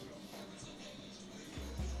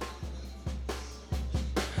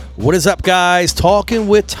What is up, guys? Talking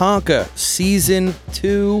with Tonka, season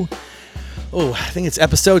 2. Oh, I think it's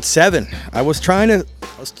episode 7. I was trying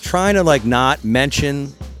to like not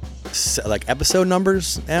mention like episode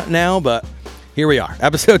numbers now, but here we are.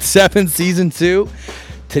 Episode 7, season 2.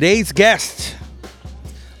 Today's guest,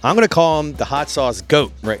 I'm going to call him the hot sauce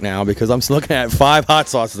goat right now because I'm looking at 5 hot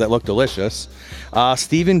sauces that look delicious.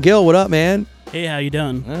 Stephen Gill, what up, man? Hey, how you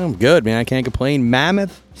doing? I'm good, man. I can't complain.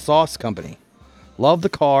 Mammoth Sauce Company. Love the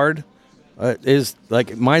card. It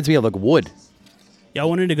reminds me of like wood. Yeah, I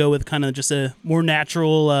wanted to go with kind of just a more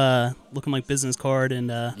natural looking like business card, and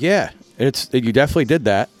yeah, you definitely did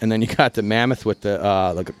that. And then you got the mammoth with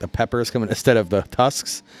the the peppers coming instead of the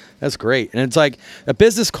tusks. That's great. And it's like a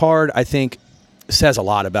business card, I think, says a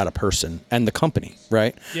lot about a person and the company,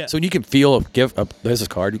 right? Yeah. So when you can give a business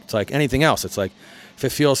card, it's like anything else. It's like if it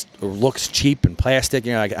feels or looks cheap and plastic,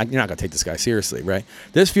 you're not gonna take this guy seriously, right?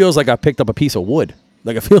 This feels like I picked up a piece of wood.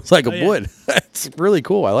 Like it feels like a wood. It's really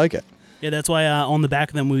cool. I like it. Yeah, that's why on the back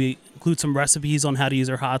of them we include some recipes on how to use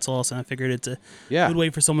our hot sauce, and I figured it's a good way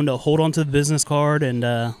for someone to hold on to the business card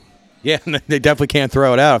and. Yeah, they definitely can't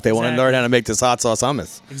throw it out if they want to learn how to make this hot sauce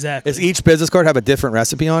hummus. Exactly. Does each business card have a different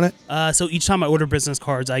recipe on it? So each time I order business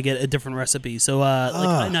cards, I get a different recipe. So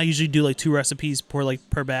and I usually do like 2 recipes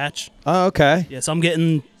per batch. Oh, okay. Yeah, so I'm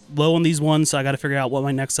getting low on these ones, so I got to figure out what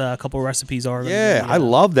my next couple recipes are. Yeah, I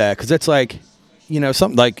love that because it's like,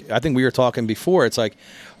 something like I think we were talking before. It's like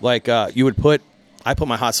you would I put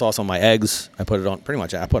my hot sauce on my eggs. I put it on pretty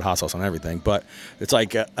much. I put hot sauce on everything, but it's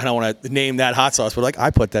like I don't want to name that hot sauce, but like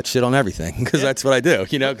I put that shit on everything because that's what I do.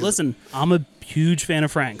 Listen, I'm a huge fan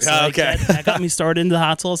of Frank's. So okay, that got me started into the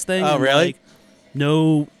hot sauce thing. Oh, really?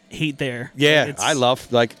 No hate there. Yeah, I love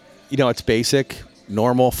it's basic,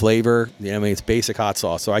 normal flavor. It's basic hot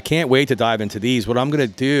sauce. So I can't wait to dive into these. What I'm gonna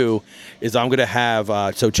do is I'm gonna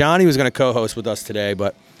have. So Johnny was gonna co-host with us today,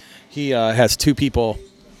 but he has 2 people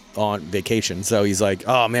on vacation, so he's like,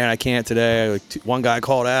 oh man, I can't today. One guy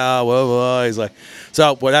called out, whoa. He's like,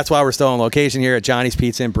 that's why we're still on location here at Johnny's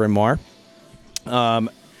Pizza in Bryn Mawr. I'm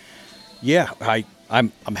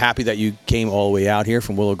happy that you came all the way out here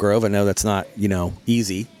from Willow Grove. I know that's not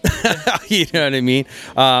easy. You know what I mean?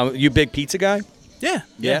 You a big pizza guy? Yeah.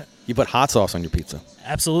 You put hot sauce on your pizza?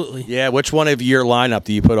 Absolutely. Yeah. Which one of your lineup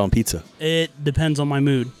do you put on pizza? It depends on my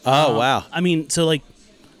mood. Oh wow. I mean, so like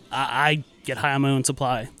I get high on my own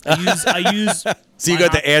supply. I use so you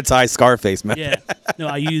got the anti-Scarface method. Yeah. No,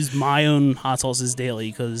 I use my own hot sauces daily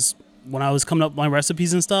because when I was coming up with my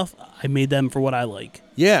recipes and stuff, I made them for what I like.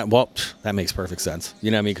 Yeah, well, that makes perfect sense. You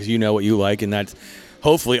know what I mean? Because you know what you like, and that's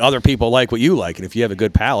hopefully other people like what you like. And if you have a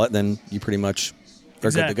good palate, then you pretty much are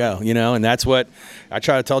good to go. And that's what I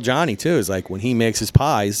try to tell Johnny too. Is like when he makes his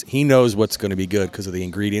pies, he knows what's going to be good because of the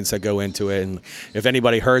ingredients that go into it. And if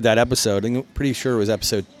anybody heard that episode, I'm pretty sure it was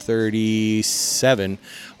episode 37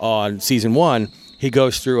 on season 1. He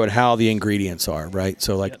goes through and how the ingredients are, right?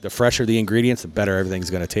 So the fresher the ingredients, the better everything's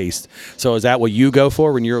going to taste. So is that what you go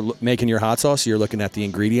for when you're making your hot sauce? You're looking at the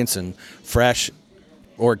ingredients and fresh,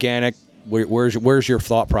 organic. Where's your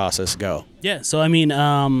thought process go? Yeah. So I mean,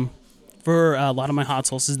 for a lot of my hot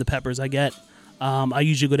sauces, the peppers I get, I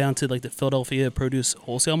usually go down to like the Philadelphia produce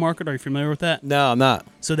wholesale market. Are you familiar with that? No, I'm not.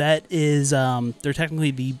 So that is, they're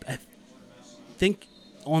technically I think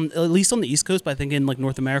at least on the East Coast, but I think in like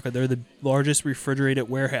North America, they're the largest refrigerated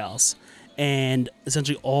warehouse, and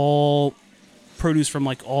essentially all produce from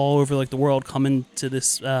like all over like the world come into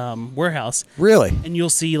this warehouse. Really? And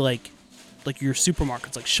you'll see like your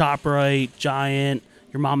supermarkets like ShopRite, Giant,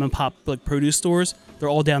 your mom and pop like produce stores. They're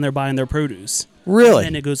all down there buying their produce. Really?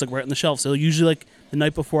 And it goes like right on the shelf. So usually like the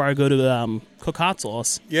night before I go to cook hot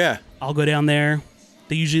sauce, I'll go down there.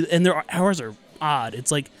 They usually, and their hours are odd.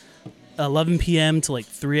 It's like 11 p.m. to like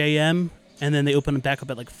 3 a.m. and then they open it back up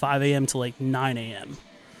at like 5 a.m. to like 9 a.m.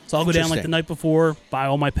 So I'll go down like the night before, buy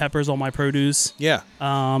all my peppers, all my produce. Yeah.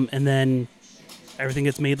 And then everything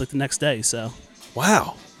gets made like the next day. So.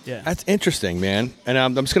 Wow. Yeah. That's interesting, man. And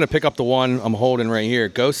I'm just going to pick up the one I'm holding right here.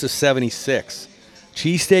 Ghost of 76.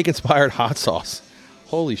 Cheesesteak inspired hot sauce.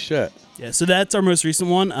 Holy shit. Yeah, so that's our most recent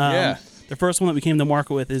one. The first one that we came to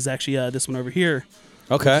market with is actually this one over here.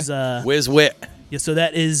 Okay. Whiz Wit. Yeah, so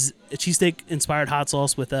that is a cheesesteak inspired hot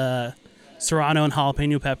sauce with serrano and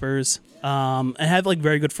jalapeno peppers. I have like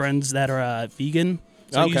very good friends that are vegan.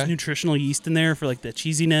 So I use nutritional yeast in there for like the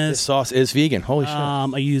cheesiness. This sauce is vegan. Holy shit.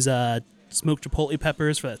 I use smoked chipotle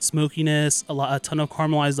peppers for that smokiness. A ton of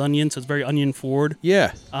caramelized onion, so it's very onion forward.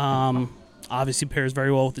 Yeah. Obviously pairs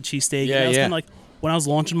very well with the cheesesteak. Yeah, Kind of like when I was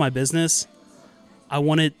launching my business, I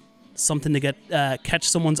wanted something to get catch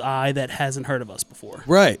someone's eye that hasn't heard of us before.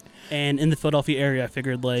 Right. And in the Philadelphia area, I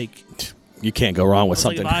figured like You can't go wrong with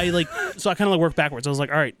something. So I kind of like worked backwards. I was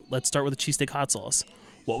like, all right, let's start with a cheesesteak hot sauce.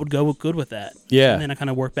 What would go good with that? Yeah. And then I kind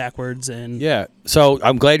of work backwards and yeah. So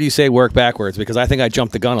I'm glad you say work backwards because I think I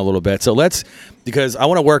jumped the gun a little bit. So because I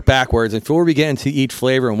want to work backwards. And before we get into each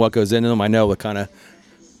flavor and what goes into them, I know what kind of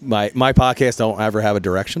my podcast don't ever have a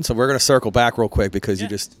direction. So we're going to circle back real quick because you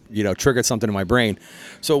just, triggered something in my brain.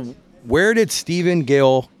 So where did Stephen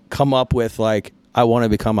Gill come up with like, I want to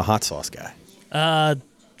become a hot sauce guy?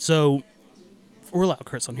 So we're allowed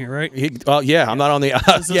Chris on here, right? I'm not on the.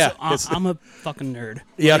 I'm a fucking nerd.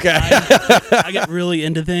 Yeah, okay. I get really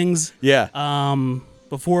into things. Yeah.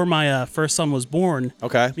 Before my first son was born,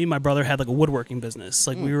 okay, me and my brother had like a woodworking business.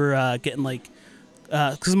 Like we were getting like,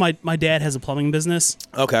 because my dad has a plumbing business.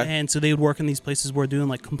 Okay. And so they would work in these places where doing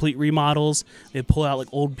like complete remodels. They'd pull out like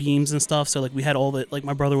old beams and stuff. So like we had all the like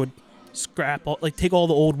my brother would take all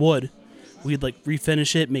the old wood. We'd like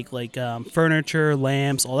refinish it, make like furniture,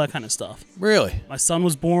 lamps, all that kind of stuff. Really? My son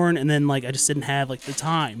was born, and then like I just didn't have like the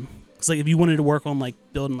time. Because like if you wanted to work on like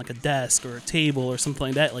building like a desk or a table or something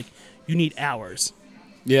like that, like you need hours.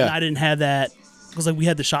 Yeah. And I didn't have that because like we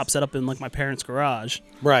had the shop set up in like my parents' garage.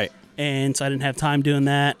 Right. And so I didn't have time doing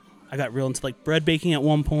that. I got real into like bread baking at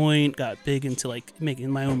one point. Got big into like making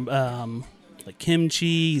my own like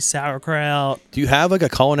kimchi, sauerkraut. Do you have like a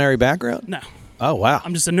culinary background? No. Oh, wow.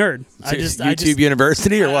 I'm just a nerd. So YouTube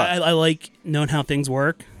University or what? I like knowing how things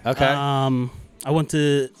work. Okay. I went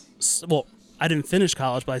to, I didn't finish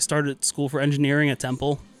college, but I started school for engineering at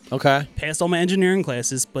Temple. Okay. Passed all my engineering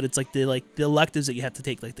classes, but it's like the electives that you have to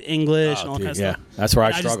take, like the English and all that kind of stuff. Yeah, that's where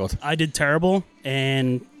I struggled. I did terrible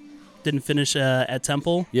and didn't finish at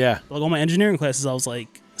Temple. Yeah. But like all my engineering classes, I was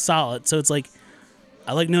like solid. So it's like,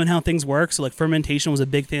 I like knowing how things work. So like fermentation was a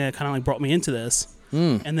big thing that kind of like brought me into this.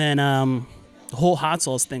 And then, the whole hot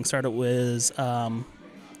sauce thing started with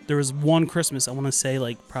there was one Christmas, I want to say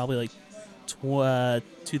like probably like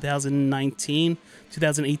 2018. I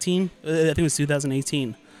think it was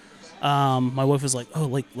 2018. My wife was like, oh,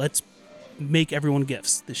 like let's make everyone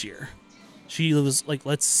gifts this year. She was like,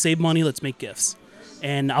 let's save money, let's make gifts.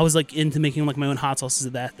 And I was like into making like my own hot sauces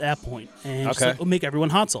at that point. And she's like, make everyone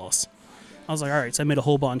hot sauce. I was like, all right, so I made a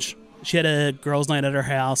whole bunch. She had a girls' night at her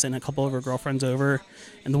house and a couple of her girlfriends over.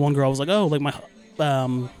 And the one girl was like, oh, like my,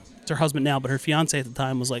 it's her husband now, but her fiance at the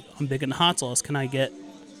time was like, I'm big into hot sauce. Can I get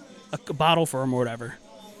a bottle for him or whatever?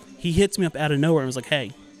 He hits me up out of nowhere and was like,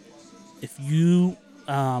 hey, if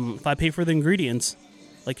I pay for the ingredients,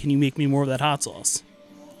 like, can you make me more of that hot sauce?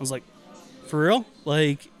 I was like, for real?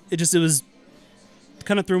 Like, it was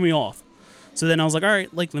kind of threw me off. So then I was like, all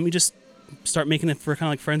right, like, let me just start making it for kind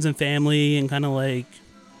of like friends and family and kind of like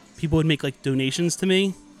people would make like donations to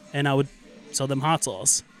me and I would sell them hot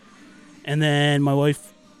sauce. And then my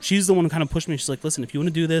wife, she's the one who kind of pushed me. She's like, listen, if you want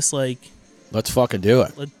to do this, like, let's fucking do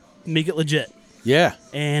it. Make it legit. Yeah.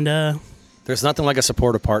 And there's nothing like a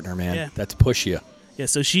supportive partner, man. Yeah. That's push you. Yeah,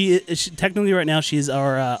 so she technically right now she's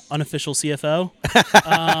our unofficial CFO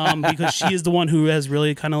because she is the one who has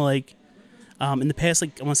really kind of like in the past,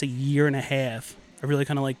 like I want to say year and a half, I really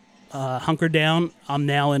kind of like hunkered down. I'm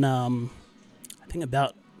now in I think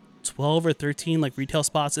about 12 or 13 like retail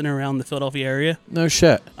spots in and around the Philadelphia area. No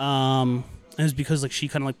shit. And it was because like she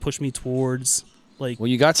kind of like pushed me towards like. Well,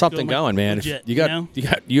 you got something going, man. Legit,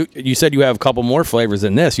 you said you have a couple more flavors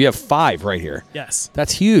than this. You have 5 right here. Yes.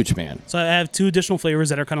 That's huge, man. So I have 2 additional flavors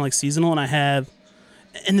that are kind of like seasonal, and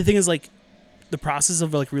the thing is like the process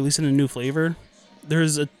of like releasing a new flavor.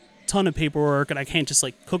 There's a ton of paperwork, and I can't just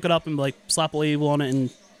like cook it up and like slap a label on it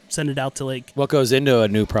and send it out to like. What goes into a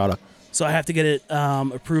new product? So I have to get it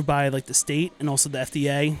approved by like the state and also the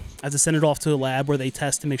FDA. I have to send it off to a lab where they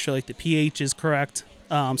test to make sure like the pH is correct.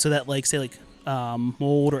 So that like say like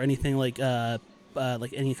mold or anything like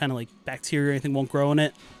any kind of like bacteria or anything won't grow in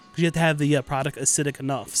it. Because you have to have the product acidic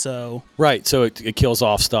enough. So right, so it kills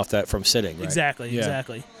off stuff that from sitting. Right? Exactly.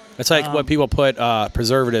 It's like when people put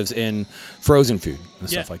preservatives in frozen food and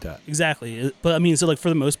stuff like that. Exactly. But I mean, so like for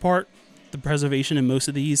the most part, the preservation in most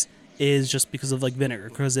of these is just because of like vinegar.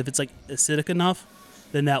 Because if it's like acidic enough,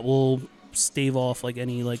 then that will stave off like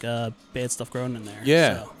any like bad stuff growing in there.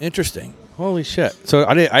 Yeah, so. Interesting. Holy shit! So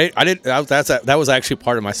I did. That was actually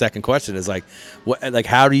part of my second question. Is like,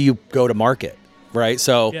 how do you go to market, right?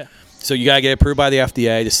 So you gotta get approved by the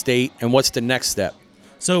FDA, the state, and what's the next step?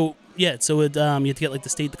 So you have to get like the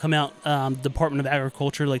state to come out, Department of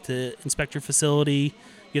Agriculture, like to inspect your facility.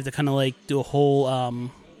 You have to kind of like do a whole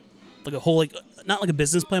not like a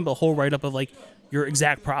business plan, but a whole write up of like your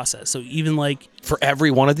exact process. So even like for every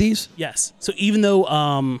one of these? Yes. So even though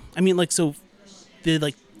so the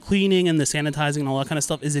like cleaning and the sanitizing and all that kind of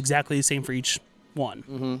stuff is exactly the same for each one.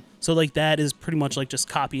 Mm-hmm. So like that is pretty much like just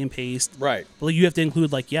copy and paste. Right. But like, you have to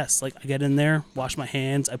include like, yes, like I get in there, wash my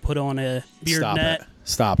hands, I put on a beard net.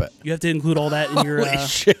 Stop it. You have to include all that in your Holy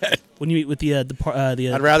shit. when you meet with the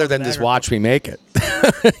I'd rather than just watch me make it.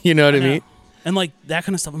 You know what I mean? And like that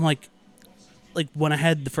kind of stuff. I'm like when I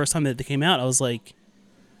had the first time that they came out, I was like,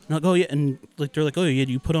 oh yeah, and like they're like, oh yeah,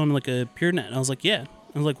 you put on like a beard net, and I was like, yeah.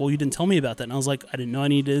 I was like, well, you didn't tell me about that, and I was like, I didn't know I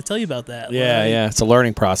needed to tell you about that. Yeah, yeah, it's a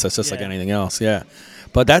learning process, just like anything else. Yeah,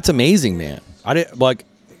 but that's amazing, man. I didn't like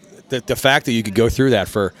the fact that you could go through that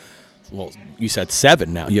for. Well, you said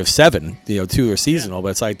 7 now. You have 7. 2 are seasonal, but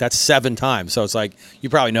it's like that's 7 times. So it's like you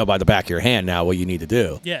probably know by the back of your hand now what you need to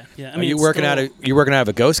do. Yeah, yeah. I mean, you working out of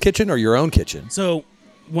a ghost kitchen or your own kitchen? So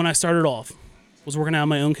when I started off, was working out of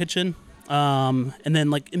my own kitchen. And then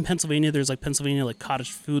like in Pennsylvania, there's like Pennsylvania like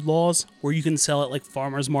cottage food laws where you can sell at like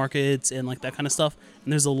farmers markets and like that kind of stuff.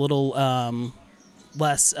 And there's a little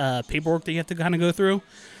less paperwork that you have to kind of go through.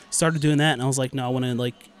 Started doing that, and I was like, no, I want to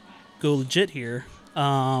like go legit here.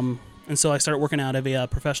 And so I started working out of a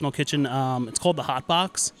professional kitchen. It's called the Hot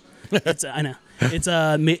Box. I know.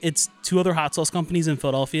 It's 2 other hot sauce companies in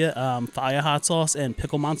Philadelphia, Faya Hot Sauce and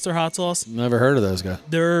Pickle Monster Hot Sauce. Never heard of those guys.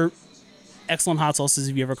 They're excellent hot sauces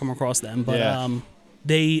if you ever come across them. But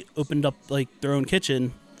they opened up like their own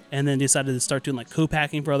kitchen and then decided to start doing like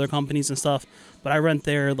co-packing for other companies and stuff. But I rent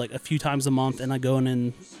there like a few times a month, and I go in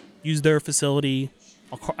and use their facility.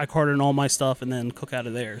 I cart in all my stuff and then cook out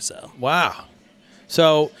of there. So wow.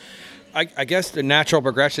 So I guess the natural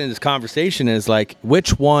progression of this conversation is like,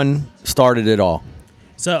 which one started it all?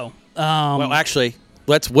 So, well, actually,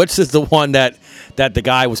 which is the one that the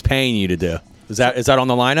guy was paying you to do? Is that on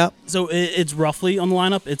the lineup? So it's roughly on the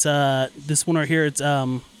lineup. It's this one right here. It's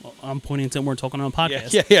I'm pointing to him. We're talking on a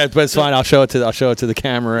podcast. Yeah, but it's fine. I'll show it to the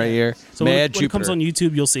camera right here. So when it comes on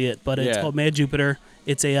YouTube, you'll see it. But it's called Mad Jupiter.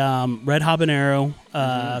 It's a red habanero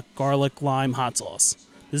garlic lime hot sauce.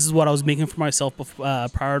 This is what I was making for myself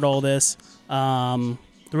prior to all this. The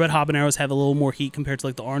red habaneros have a little more heat compared to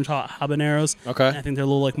like the orange habaneros. Okay. And I think they're a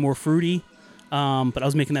little like more fruity. But I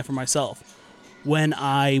was making that for myself. When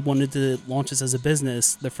I wanted to launch this as a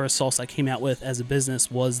business, the first sauce I came out with as a business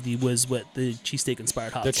was the Whiz Wit, the cheesesteak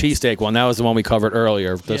inspired hot sauce. The cheesesteak one. That was the one we covered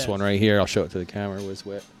earlier. This one right here. I'll show it to the camera. Whiz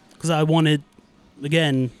Wit. Because I wanted,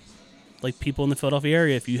 again, like people in the Philadelphia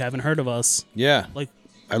area, if you haven't heard of us. Yeah. Like,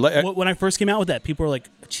 when I first came out with that, people were like,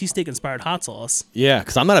 a cheesesteak inspired hot sauce. Yeah,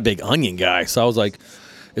 because I'm not a big onion guy. So I was like,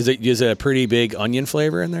 is it a pretty big onion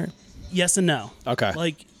flavor in there? Yes and no. Okay.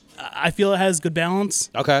 Like, I feel it has good balance.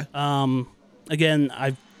 Okay. Again,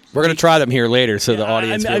 we're gonna try them here later, so the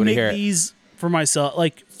audience will be able to hear it. I make these for myself,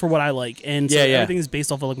 like for what I like, and so everything is based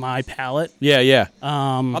off of like my palate. Yeah.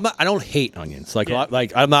 I don't hate onions. Like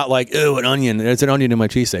I'm not like, ooh, an onion. There's an onion in my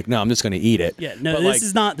cheesesteak. No, I'm just gonna eat it. Yeah. No, but this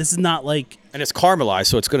is not like. And it's caramelized,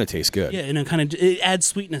 so it's gonna taste good. Yeah, and it adds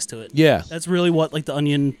sweetness to it. Yeah. That's really what like the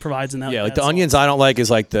onion provides in that. Yeah, like the onions I don't like is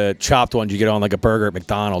like the chopped ones you get on like a burger at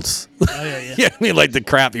McDonald's. Oh yeah. Yeah, I mean like the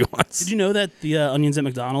crappy ones. Did you know that the onions at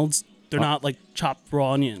McDonald's, they're not like chopped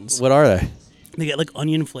raw onions? What are they? They get like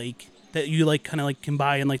onion flake that you like kind of like can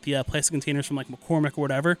buy in like the plastic containers from like McCormick or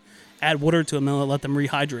whatever. Add water to them and let them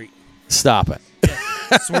rehydrate. Stop it.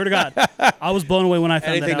 Yeah. Swear to God, I was blown away when I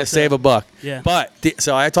found anything that out. to save a buck. Yeah. But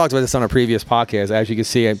so I talked about this on a previous podcast. As you can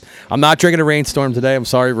see, I'm not drinking a rainstorm today. I'm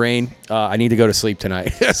sorry, rain. I need to go to sleep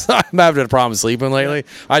tonight. I'm having a problem sleeping lately.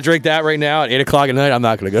 Yeah. I drink that right now at 8 o'clock at night. I'm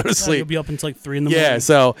not going to go to sleep. You'll be up until like 3 in the morning. Yeah.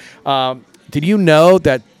 So, did you know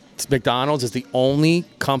that McDonald's is the only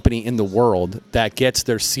company in the world that gets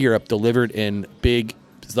their syrup delivered in big,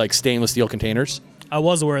 like stainless steel containers? I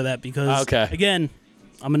was aware of that because, again,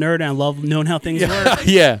 I'm a nerd and I love knowing how things work.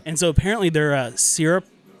 Yeah. And so apparently their syrup,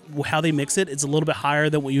 how they mix it, it's a little bit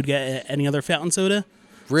higher than what you'd get at any other fountain soda.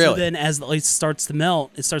 Really? So then as the ice starts to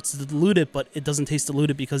melt, it starts to dilute it, but it doesn't taste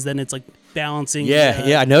diluted because then it's like balancing.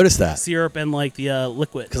 I noticed that. Syrup and like the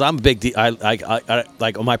liquid. Because I'm a big, I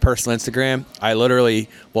like on my personal Instagram, I literally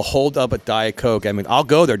will hold up a Diet Coke. I mean, I'll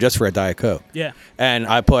go there just for a Diet Coke. Yeah. And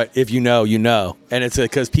I put, if you know, you know. And it's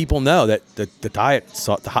because people know that the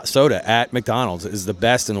the hot soda at McDonald's is the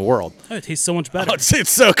best in the world. Oh, it tastes so much better. Oh, it's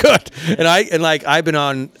so good. And I've been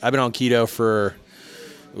on keto for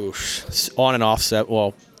on and off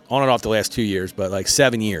the last 2 years, but like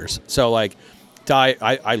 7 years. So like diet,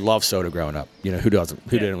 I love soda growing up. You know, who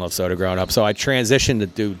didn't love soda growing up? So I transitioned to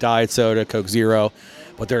do diet soda, Coke Zero,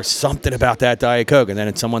 but there's something about that Diet Coke. And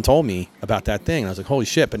then someone told me about that thing, and I was like, holy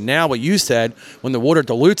shit. But now what you said, when the water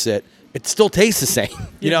dilutes it, it still tastes the same.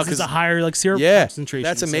 You know, because it's a higher like syrup concentration.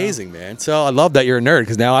 That's amazing, man. So I love that you're a nerd,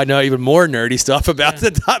 because now I know even more nerdy stuff about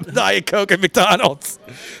the Diet Coke at McDonald's.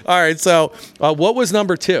 All right, so what was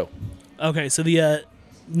number 2? Okay, so the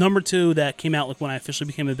number 2 that came out like when I officially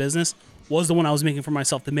became a business was the one I was making for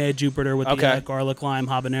myself, the Mad Jupiter with the garlic lime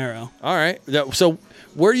habanero. All right. So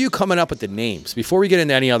where are you coming up with the names before we get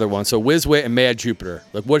into any other one? So Whizwit and Mad Jupiter.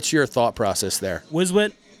 Like, what's your thought process there?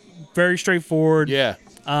 Whizwit, very straightforward. Yeah.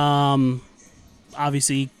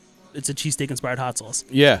 Obviously, it's a cheesesteak inspired hot sauce.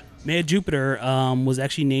 Yeah. Mad Jupiter was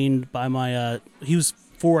actually named by my he was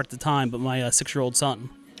 4 at the time, but my 6-year-old son.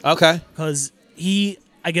 Okay. Because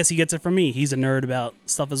I guess he gets it from me. He's a nerd about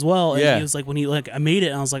stuff as well. And he was like, I made it,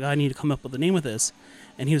 and I was like, I need to come up with a name with this.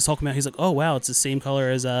 And he was talking about, he's like, oh, wow, it's the same color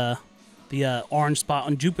as the orange spot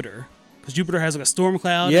on Jupiter. Because Jupiter has like a storm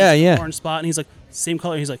cloud. An orange spot. And he's like, same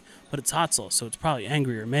color. He's like, but it's hot sauce, so it's probably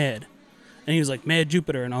angry or mad. And he was like, Mad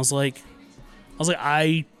Jupiter. And I was like,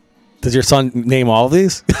 Does your son name all of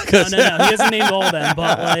these? No, he hasn't named all of them,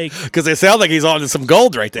 but like, because it sounds like he's on some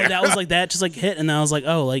gold right there. That was like that, just like hit, and I was like,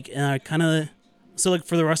 oh, like, and I kind of, so like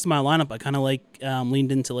for the rest of my lineup, I kind of like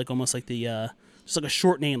leaned into like almost like the just like a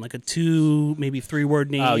short name, like a 2, maybe 3-word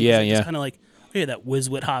name. Oh yeah, Just kind of like, that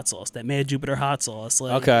Whizwit hot sauce, that Mad Jupiter hot sauce.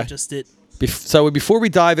 Like, So before we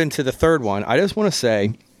dive into the third one, I just want to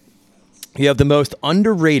say, you have the most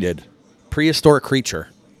underrated prehistoric creature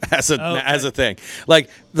as a thing, like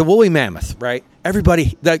the woolly mammoth, right?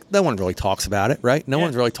 Everybody, no one really talks about it, right? No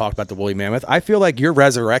one's really talked about the woolly mammoth. I feel like you're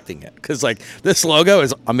resurrecting it because like this logo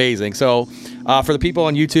is amazing. So for the people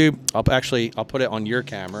on YouTube, I'll put it on your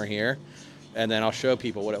camera here, and then I'll show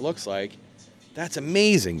people what it looks like. That's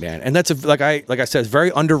amazing, man, and that's like I said, it's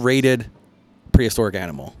very underrated prehistoric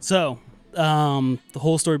animal. So the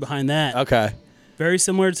whole story behind that, okay, very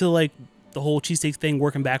similar to like the whole cheesesteak thing,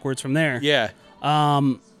 working backwards from there. Yeah.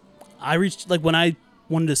 I reached, like, when I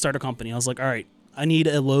wanted to start a company, I was like, all right, I need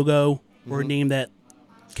a logo or a name that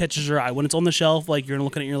catches your eye. When it's on the shelf, like, you're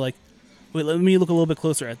looking at it, you're like, wait, let me look a little bit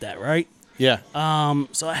closer at that, right? Yeah.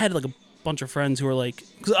 So I had, like, a bunch of friends who were like,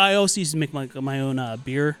 because I also used to make my own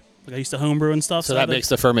beer. Like, I used to homebrew and stuff. So that makes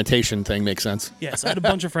the fermentation thing make sense. Yeah, so I had a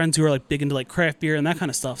bunch of friends who were, like, big into, like, craft beer and that kind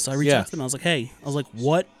of stuff. So I reached out to them. I was like, hey,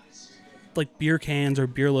 what, like, beer cans or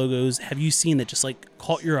beer logos have you seen that just, like,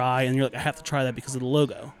 caught your eye and you're like, I have to try that because of the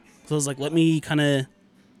logo? So I was like, let me kind of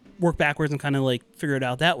work backwards and kind of like figure it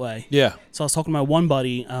out that way. Yeah. So I was talking to my one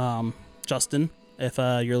buddy, Justin. If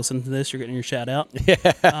you're listening to this, you're getting your shout out. Yeah.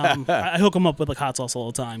 I hook him up with like hot sauce all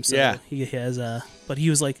the time. So yeah. He has, but he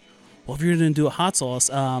was like, well, if you're going to do a hot sauce,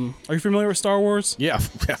 are you familiar with Star Wars? Yeah.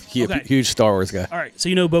 Huge Star Wars guy. All right. So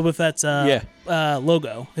you know Boba Fett's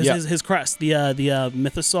logo, his crest, the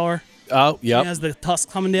mythosaur. Oh, yeah. He has the tusk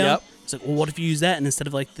coming down. Yep. It's like, well, what if you use that and instead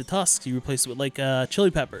of like the tusks, you replace it with like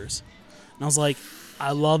chili peppers? And I was like,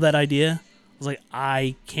 I love that idea. I was like,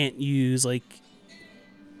 I can't use like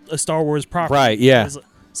a Star Wars property. Right. Yeah.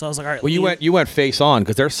 So I was like, all right. Well, you went face on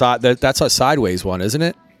because that's a sideways one, isn't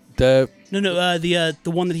it? No. The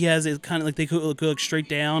one that he has is kind of like they go like straight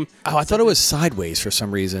down. Oh, I thought it was sideways for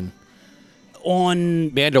some reason.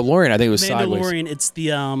 On Mandalorian, I think it was sideways. Mandalorian, it's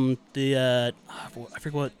I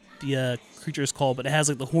forget what the creature is called, but it has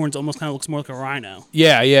like the horns. Almost kind of looks more like a rhino.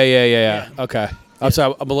 Yeah. Okay. I'm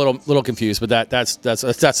sorry, I'm a little confused, but that's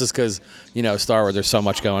just because Star Wars. There's so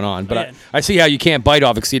much going on, but I see how you can't bite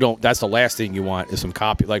off it because you don't. That's the last thing you want is some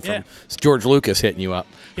copy from George Lucas hitting you up.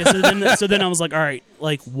 Yeah. So then I was like, all right,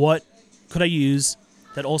 like what could I use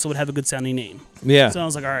that also would have a good sounding name? Yeah. So I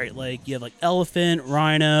was like, all right, like you have like elephant,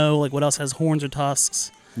 rhino, like what else has horns or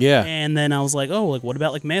tusks? Yeah. And then I was like, oh, like what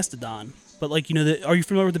about like mastodon? But like are you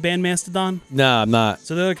familiar with the band Mastodon? No, I'm not.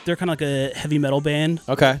 So they're kind of like a heavy metal band.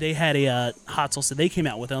 Okay. They had a hot sauce that they came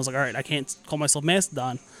out with, and I was like, all right, I can't call myself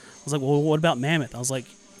Mastodon. I was like, well, what about Mammoth? I was like,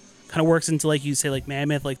 kind of works into like you say like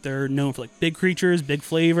Mammoth, like they're known for like big creatures, big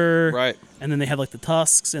flavor, right? And then they have like the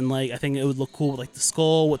tusks, and like I think it would look cool with like the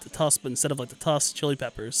skull with the tusks, but instead of like the tusks, chili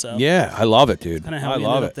peppers. So yeah, I love it, dude. Kind of how we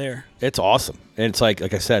ended up there. It's awesome, and it's like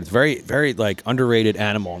I said, it's very, very like underrated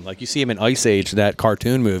animal. Like you see him in Ice Age, that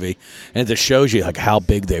cartoon movie, and it just shows you like how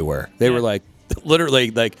big they were. They were like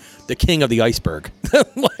literally like the king of the iceberg.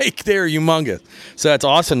 Like they're humongous. So it's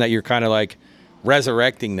awesome that you're kind of like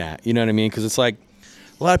resurrecting that. You know what I mean? Because it's like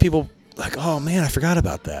a lot of people. Like, oh man, I forgot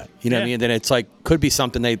about that. You know what I mean? And then it's like could be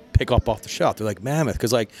something they pick up off the shelf. They're like Mammoth,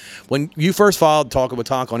 because like when you first followed Talkin with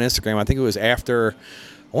Tonka on Instagram, I think it was after.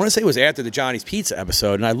 I want to say it was after the Johnny's Pizza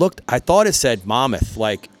episode, and I thought it said Mammoth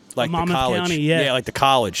like like the Monmouth college. County, yeah, like the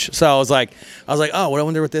college. So I was like, oh, well, I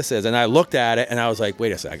wonder what this is. And I looked at it and I was like,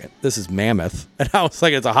 wait a second, this is Mammoth. And I was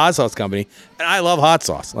like, it's a hot sauce company, and I love hot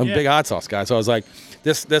sauce. I'm a big hot sauce guy. So I was like,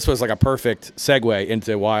 this was like a perfect segue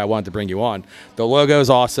into why I wanted to bring you on. The logo is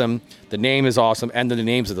awesome, the name is awesome, and the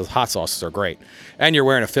names of the hot sauces are great. And you're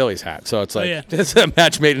wearing a Phillies hat, so it's like it's a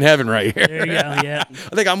match made in heaven right here. There you go. Yeah,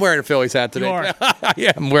 I think I'm wearing a Phillies hat today. You are.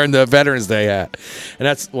 Yeah, I'm wearing the Veterans Day hat, and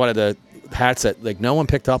that's one of the hats that like no one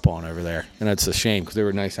picked up on over there, and that's a shame because they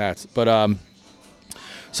were nice hats. But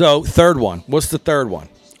so third one. What's the third one?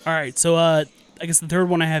 All right, so I guess the third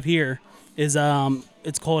one I have here is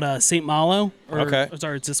it's called St. Malo.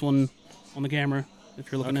 Sorry, it's this one on the camera.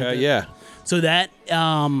 If you're looking at it. Yeah. So that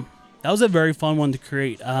was a very fun one to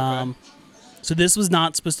create. So this was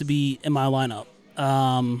not supposed to be in my lineup.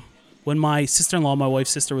 When my sister-in-law, my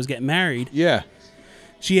wife's sister, was getting married,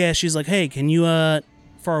 she's like, hey, can you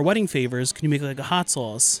for our wedding favors, can you make like a hot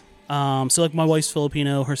sauce? So like my wife's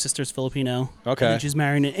Filipino, her sister's Filipino. Okay. And she's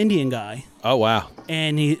marrying an Indian guy. Oh wow.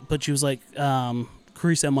 But she was like,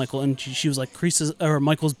 Carissa and Michael, and she was like,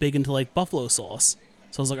 Michael's big into like buffalo sauce.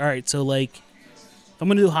 So I was like, all right, so like, if I'm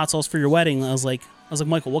gonna do hot sauce for your wedding, I was like,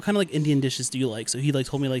 Michael, what kind of like Indian dishes do you like? So he like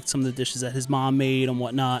told me like some of the dishes that his mom made and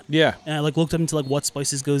whatnot. Yeah. And I like looked up into like what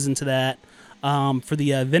spices goes into that. For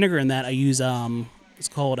the vinegar in that, I use it's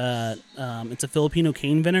called it's a Filipino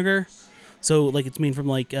cane vinegar. So like it's made from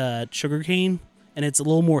like sugar cane, and it's a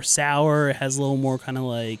little more sour. It has a little more kind of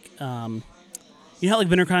like you know how like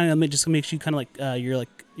vinegar kind of just makes you kind of like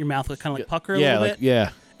your mouth would kind of like pucker a little bit.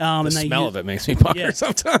 Yeah. The and smell of it makes me pucker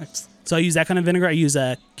sometimes. So I use that kind of vinegar. I use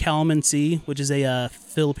calamansi, which is a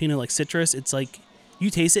Filipino like citrus. It's like you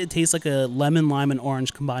taste it. It tastes like a lemon, lime, and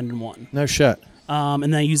orange combined in one. No shit. And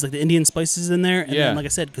then I use like the Indian spices in there. And then, like I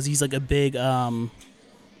said, because he's like a big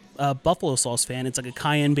buffalo sauce fan, it's like a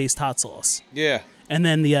cayenne-based hot sauce. Yeah. And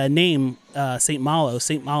then the name St. Malo.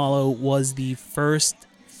 St. Malo was the first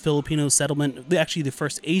Filipino settlement, actually the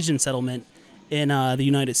first Asian settlement in the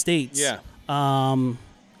United States. Yeah.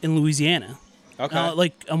 In Louisiana.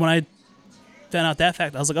 Okay. And when I found out that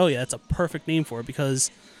fact, I was like, oh yeah, that's a perfect name for it because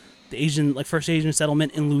the first Asian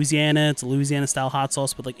settlement in Louisiana. It's a Louisiana style hot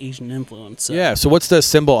sauce with like Asian influence. So. Yeah. So what's the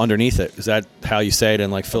symbol underneath it? Is that how you say it in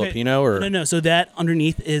like Filipino or? No. So that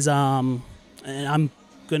underneath is and I'm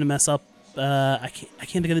gonna mess up. I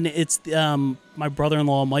can't think of the name. It's my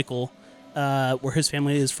brother-in-law Michael, where his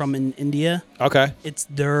family is from in India. Okay. It's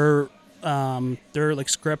their like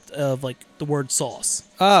script of like the word sauce.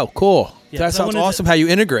 Oh, cool. Yeah, that sounds awesome how you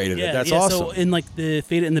integrated it. That's awesome. So in like the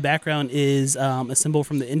fade in the background is a symbol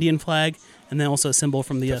from the Indian flag, and then also a symbol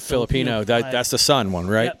from the Filipino flag. That's the sun one,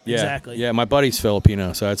 right? Yep, exactly. Yeah, my buddy's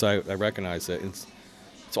Filipino, so I recognize it. It's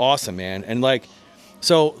awesome, man. And like,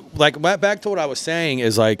 so like back to what I was saying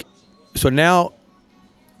is like, so now,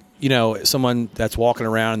 you know, someone that's walking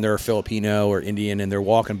around and they're a Filipino or Indian and they're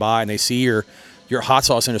walking by and they see your hot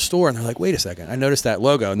sauce in a store and they're like, wait a second, I noticed that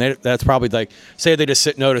logo. And that's probably like, say they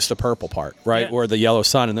just noticed the purple part, right? Yeah. Or the yellow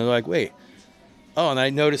sun. And they're like, wait, oh, and I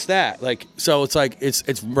noticed that. Like, so it's like, it's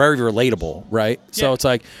very relatable, right? Yeah. So it's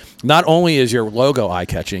like, not only is your logo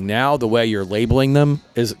eye-catching, now the way you're labeling them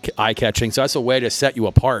is eye-catching. So that's a way to set you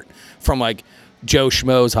apart from like Joe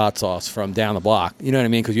Schmo's hot sauce from down the block. You know what I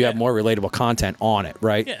mean? Because you have more relatable content on it,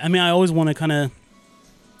 right? Yeah, I mean, I always want to kind of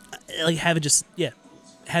like have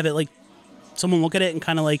it like someone look at it and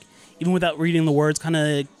kind of like, even without reading the words, kind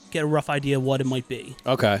of get a rough idea of what it might be.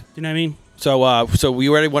 Okay. Do you know what I mean? So we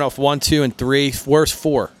already went off 1, 2, and 3. Where's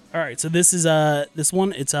 4? All right. So this is this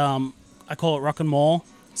one. It's I call it Ruck and Mall.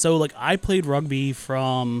 So like I played rugby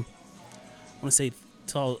from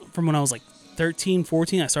from when I was like 13,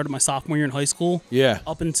 14. I started my sophomore year in high school. Yeah.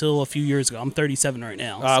 Up until a few years ago. I'm 37 right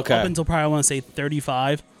now. Oh, okay. So up until probably I want to say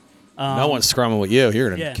 35. No one's scrumming with you. You're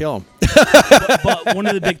gonna kill them. but one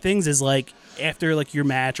of the big things is like after like your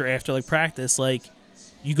match or after like practice, like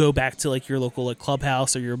you go back to like your local like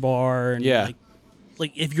clubhouse or your bar, and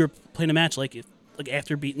like if you're playing a match, like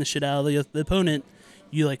after beating the shit out of the opponent,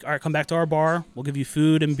 you like, all right, come back to our bar. We'll give you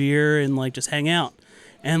food and beer and like just hang out.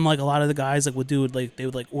 And like a lot of the guys like they would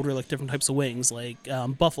like order like different types of wings, like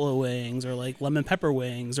buffalo wings or like lemon pepper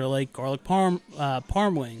wings or like garlic parm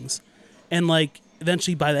wings, and like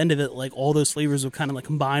eventually by the end of it, like all those flavors were kind of like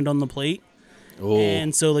combined on the plate. Ooh.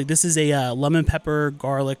 And so like this is a lemon pepper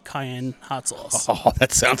garlic cayenne hot sauce. Oh,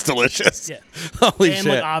 that sounds delicious. Yeah. Holy shit. And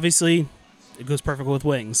like obviously it goes perfect with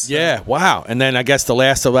wings. So. Yeah. Wow. And then I guess the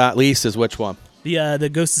last of not least is which one? The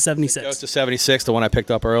Ghost of 76. The Ghost of 76, the one I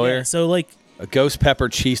picked up earlier. Yeah, so like a ghost pepper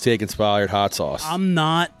cheesesteak inspired hot sauce. I'm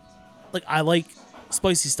not like, I like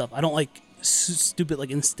spicy stuff. I don't like stupid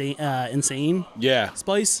like insane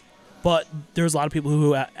spice. But there's a lot of people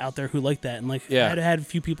who out there who like that, and like Yeah. I had a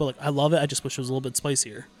few people like I love it. I just wish it was a little bit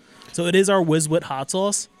spicier. So it is our Whiz Wit hot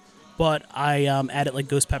sauce, but I added like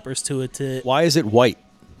ghost peppers to it. Why is it white?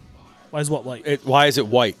 Why is what white? Why is it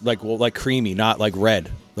white? Like creamy, not like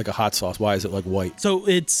red, like a hot sauce. Why is it like white? So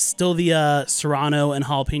it's still the Serrano and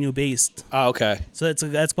jalapeno based. Oh, okay. So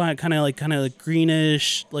that's why kind of like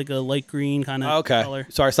greenish, like a light green kind of color.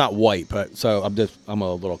 Sorry, it's not white, but so I'm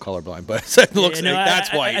a little colorblind, but it looks like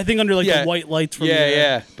that's white. I think under like the white lights from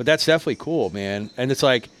yeah. But that's definitely cool, man. And it's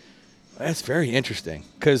like that's very interesting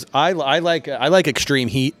because I like extreme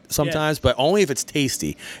heat sometimes, but only if it's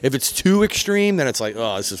tasty. If it's too extreme, then it's like,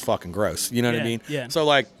 oh, this is fucking gross. You know what I mean? Yeah. So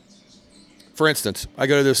like, for instance, I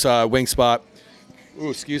go to this wing spot.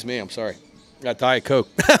 Ooh, excuse me. I'm sorry. Got Diet Coke.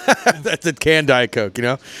 That's a canned Diet Coke, you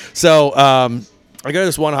know? So I go to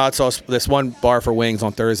this one bar for wings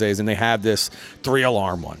on Thursdays, and they have this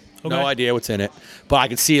 3-alarm one. Okay. No idea what's in it, but I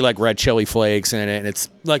can see like red chili flakes in it, and it's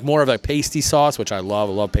like more of a pasty sauce, which I love.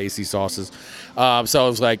 I love pasty sauces. So it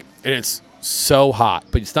was like, and it's so hot,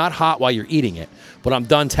 but it's not hot while you're eating it. But I'm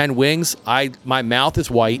done 10 wings. My mouth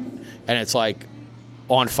is white, and it's like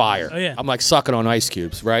on fire. Oh, yeah. I'm like sucking on ice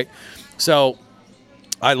cubes, right? So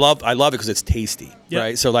I love it because it's tasty,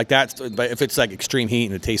 right? So like but if it's like extreme heat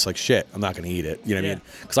and it tastes like shit, I'm not going to eat it. You know what I mean?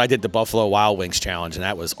 Because I did the Buffalo Wild Wings challenge, and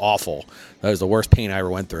that was awful. That was the worst pain I ever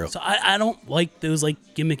went through. So I don't like those like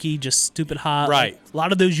gimmicky, just stupid hot. Right. Like, a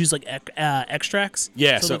lot of those use like extracts.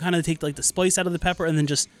 Yeah. So they kind of take like the spice out of the pepper and then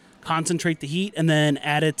just concentrate the heat and then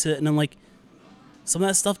add it to, and then like some of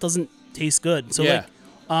that stuff doesn't taste good. So like.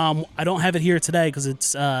 I don't have it here today because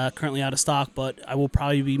it's currently out of stock, but I will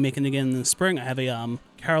probably be making it again in the spring. I have a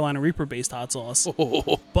Carolina Reaper based hot sauce,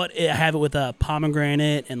 but I have it with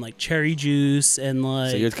pomegranate and like cherry juice and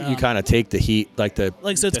like. So you kind of take the heat, so it's the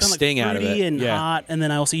kind of sting like out of it and hot, and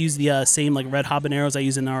then I also use the same like red habaneros I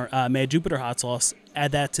use in our Mad Jupiter hot sauce.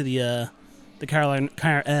 Add that to the Carolina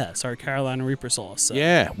Reaper sauce. So.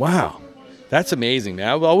 Yeah, wow, that's amazing, man.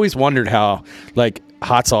 I've always wondered how like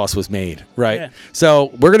hot sauce was made, right? Yeah. So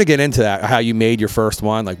we're gonna get into that, how you made your first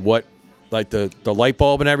one, like what, like the light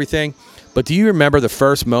bulb and everything. But do you remember the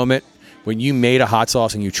first moment when you made a hot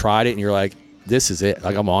sauce and you tried it and you're like, this is it,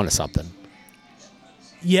 like I'm on to something?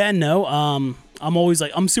 Yeah, no. I'm always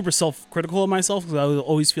like, I'm super self-critical of myself because I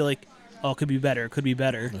always feel like, oh, it could be better.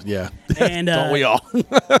 Yeah. And don't we all?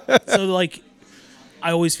 So like,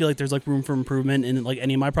 I always feel like there's like room for improvement in like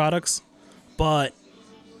any of my products. But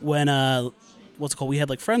when we had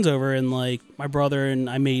like friends over and like my brother and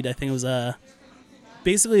I made, I think it was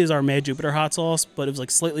basically it was our Mad Jupiter hot sauce, but it was like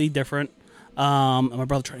slightly different. And my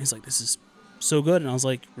brother tried, he's like, this is so good. And I was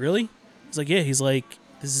like, really? He's like, yeah. He's like,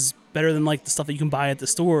 this is better than like the stuff that you can buy at the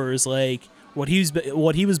stores. Like what he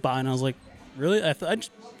was buying. I was like, really? I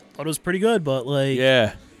just thought it was pretty good, but like,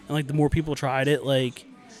 yeah. And like the more people tried it, like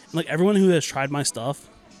everyone who has tried my stuff,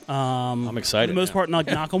 I'm excited. For the most part,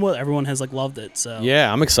 knock on wood, everyone has like loved it. So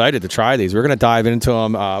yeah, I'm excited to try these. We're gonna dive into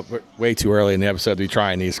them way too early in the episode to be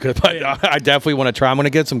trying these, but I definitely want to try. I'm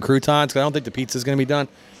gonna get some croutons because I don't think the pizza's gonna be done.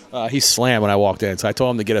 He slammed when I walked in, so I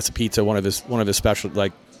told him to get us a pizza, one of his special,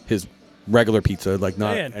 like his regular pizza, like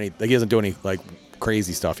not any. Like, he doesn't do any like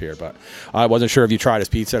crazy stuff here. But I wasn't sure if you tried his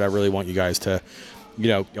pizza. And I really want you guys to.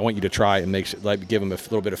 I want you to try it and make sure, like, give them a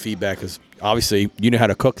little bit of feedback because obviously you know how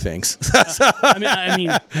to cook things. I mean,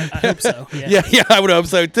 I hope so. Yeah, I would hope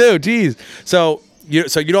so too. Jeez. So you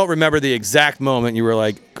don't remember the exact moment you were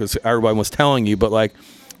like, because everyone was telling you, but like,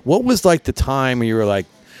 what was like the time when you were like,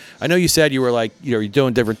 I know you said you were like, you're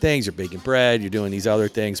doing different things, you're baking bread, you're doing these other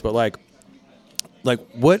things, but like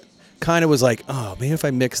what kind of was like, oh, maybe if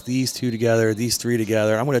I mix these two together, these three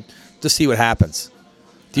together, I'm gonna just see what happens.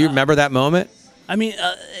 Do you remember that moment? I mean,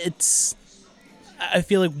 I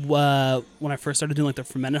feel like when I first started doing like the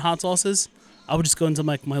fermented hot sauces, I would just go into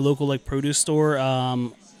like my local like produce store.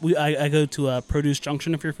 I go to Produce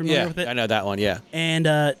Junction, if you're familiar with it. I know that one. Yeah.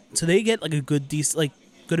 And so they get like a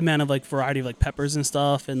good amount of like variety of like peppers and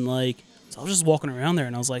stuff, and like so I was just walking around there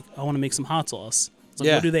and I was like, I want to make some hot sauce. I was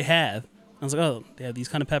like, what do they have? I was like, oh, they have these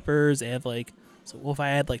kind of peppers. They have like, so well, if I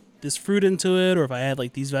add like this fruit into it, or if I add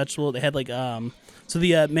like these vegetables, they had like So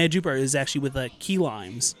the Mad Jupiter is actually with key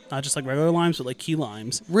limes, not just like regular limes, but like key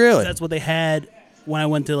limes. Really? So that's what they had when I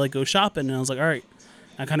went to like go shopping, and I was like, all right,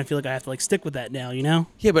 I kind of feel like I have to like stick with that now, you know?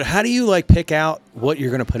 Yeah, but how do you like pick out what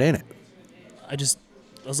you're gonna put in it? I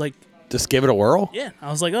was like, just give it a whirl. Yeah, I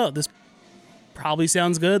was like, oh, this probably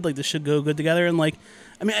sounds good. Like this should go good together, and like,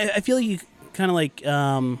 I mean, I feel like you kind of like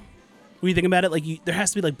when you think about it, like there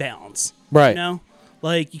has to be like balance, right? You know?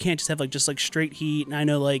 Like you can't just have like straight heat, and I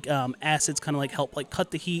know like acids kind of like help like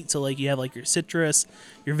cut the heat. So like you have like your citrus,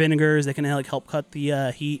 your vinegars that can like help cut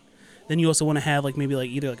the heat, Then you also want to have like maybe like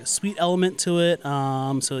either like a sweet element to it.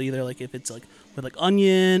 So either like if it's like with like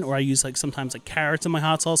onion, or I use like sometimes like carrots in my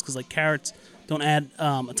hot sauce, because like carrots don't add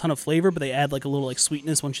a ton of flavor, but they add like a little like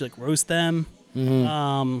sweetness once you like roast them.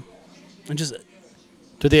 And just.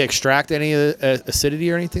 Do they extract any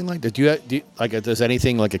acidity or anything like that? Do you like does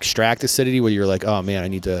anything like extract acidity where you're like, oh man, I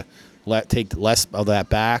need to take less of that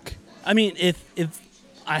back? I mean, if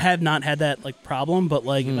I have not had that like problem, but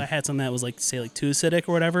like if I had something that was like say like too acidic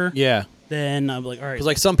or whatever, then I'm like, all right. Because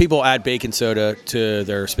like some people add baking soda to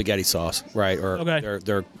their spaghetti sauce, right? Or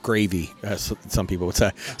their gravy, as some people would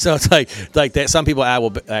say. So it's like that. Some people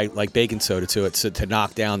add like baking soda to it to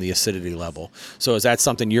knock down the acidity level. So is that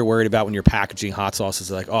something you're worried about when you're packaging hot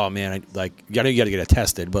sauces? Like, oh man, you got to get it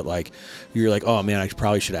tested, but like you're like, oh man, I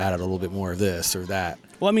probably should have added a little bit more of this or that.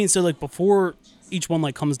 Well, I mean, so like before each one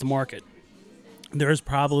like comes to market, there's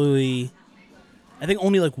probably, I think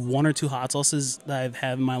only like 1 or 2 hot sauces that I've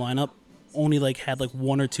had in my lineup only like had like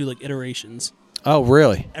 1 or 2 like iterations. Oh,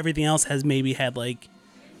 really? Everything else has maybe had like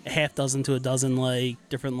a half dozen to a dozen like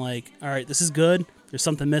different like, all right, this is good. There's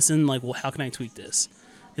something missing. Like, well, how can I tweak this?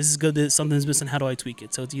 This is good. Something's missing. How do I tweak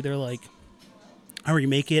it? So it's either like I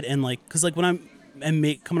remake it and like, cause like when I'm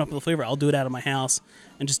coming up with a flavor, I'll do it out of my house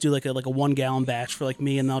and just do like a 1 gallon batch for like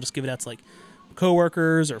me, and then I'll just give it out to like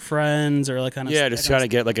coworkers or friends or like kind of just trying to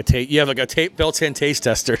get like a taste. You have like a built-in taste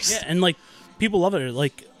testers. Yeah, and like people love it.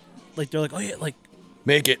 Like they're like, oh yeah, like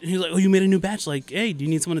make it. And he's like, oh, you made a new batch. Like, hey, do you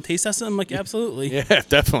need someone to taste test it? I'm like, absolutely. Yeah,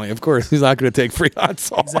 definitely. Of course, he's not going to take free hot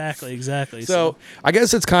sauce. Exactly. So I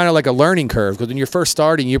guess it's kind of like a learning curve, because when you're first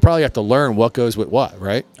starting, you probably have to learn what goes with what,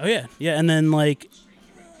 right? Oh yeah, and then like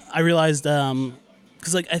I realized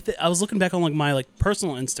because like I was looking back on like my like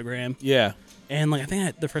personal Instagram. Yeah. And like I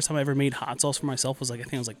think the first time I ever made hot sauce for myself was like, I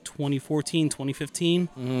think it was like 2014, 2015,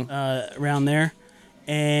 around there.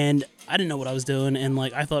 And I didn't know what I was doing, and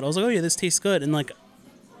like I was like, oh yeah, this tastes good. And like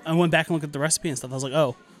I went back and looked at the recipe and stuff. I was like,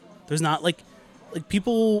 oh, there's not like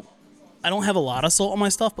people. I don't have a lot of salt on my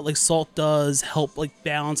stuff, but like salt does help like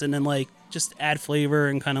balance and then like just add flavor,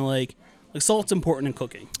 and kind of like salt's important in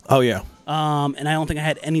cooking. Oh yeah. And I don't think I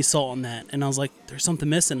had any salt on that, and I was like, there's something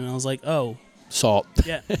missing, and I was like, oh. Salt.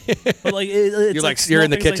 Yeah, but like it's you're in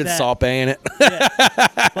the kitchen salt baying it. Yeah,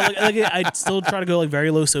 but like I still try to go like very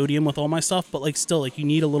low sodium with all my stuff, but like still like you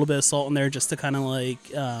need a little bit of salt in there just to kind of like.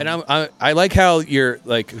 And I like how you're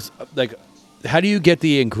like how do you get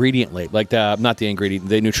the ingredient label, like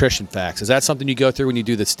the nutrition facts? Is that something you go through when you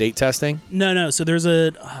do the state testing? No. So there's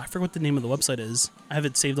I forget what the name of the website is. I have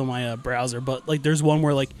it saved on my browser, but like there's one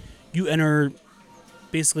where like you enter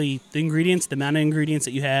basically the ingredients, the amount of ingredients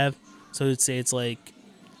that you have. So it'd say it's like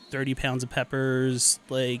 30 pounds of peppers,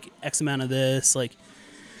 like X amount of this. Like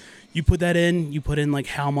you put that in, you put in like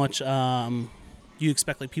how much you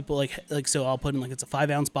expect like people like so I'll put in like it's a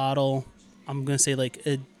 5-ounce bottle. I'm gonna say like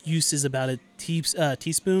a use is about a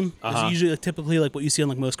teaspoon. It's usually like, typically like what you see on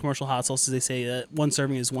like most commercial hot sauces, they say 1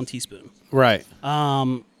 serving is 1 teaspoon. Right.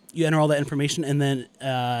 You enter all that information, and then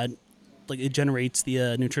like it generates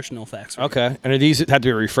the nutritional facts. Right? Okay. And do these have to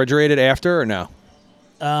be refrigerated after or no?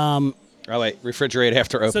 Oh wait, refrigerate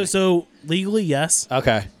after opening. So legally, yes.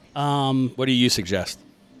 Okay. What do you suggest?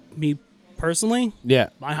 Me personally,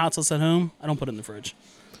 my hot sauce at home, I don't put it in the fridge,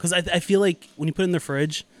 because I feel like when you put it in the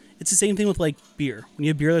fridge, it's the same thing with like beer. When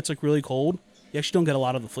you have beer that's like really cold, you actually don't get a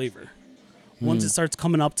lot of the flavor. Once it starts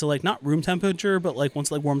coming up to like not room temperature, but like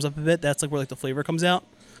once it like warms up a bit, that's like where like the flavor comes out.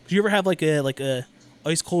 Do you ever have like a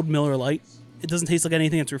ice cold Miller Lite? It doesn't taste like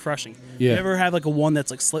anything. It's refreshing. Yeah. You ever have like a one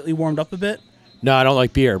that's like slightly warmed up a bit? No, I don't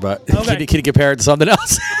like beer, but can you compare it to something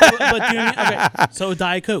else? Okay, so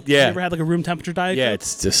Diet Coke. Yeah. You ever had like a room temperature Diet Coke? Yeah,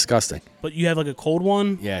 it's disgusting. But you have like a cold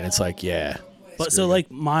one? Yeah, and it's like, But so like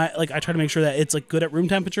I try to make sure that it's like good at room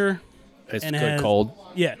temperature. It's and good cold?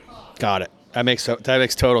 Yeah. Got it. That makes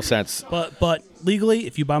total sense. But legally,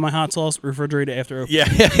 if you buy my hot sauce, refrigerate it after opening.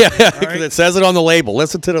 Yeah. Right? It says it on the label.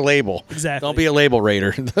 Listen to the label. Exactly. Don't be a label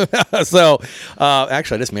raider. So,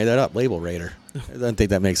 actually, I just made that up. Label raider. I don't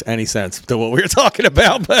think that makes any sense to what we were talking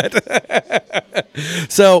about. But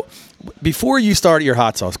so, before you started your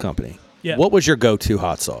hot sauce company, what was your go-to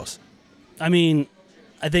hot sauce? I mean,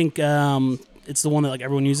 I think it's the one that like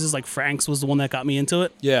everyone uses. Like Frank's was the one that got me into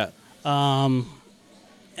it. Yeah.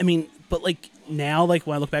 I mean, but like now, like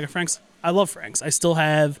when I look back at Frank's, I love Frank's. I still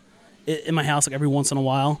have it in my house like every once in a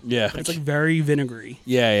while. Yeah. It's like very vinegary.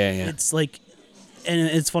 Yeah. It's like, and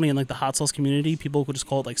it's funny in like the hot sauce community, people could just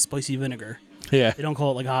call it like spicy vinegar. Yeah. They don't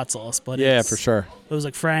call it like hot sauce, but for sure. It was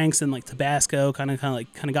like Frank's and like Tabasco kind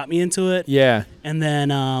of got me into it. Yeah. And then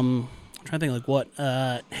I'm trying to think like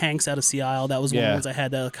what Hanks out of Sea Isle. That was one of the ones I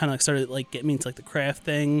had that kind of like started like getting me into like the craft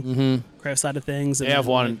thing, craft side of things. They have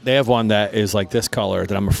one. They have one that is like this color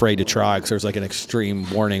that I'm afraid to try because there's like an extreme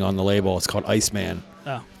warning on the label. It's called Iceman.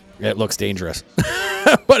 Oh, it looks dangerous,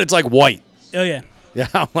 but it's like white. Oh yeah. Yeah,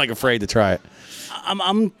 I'm like afraid to try it.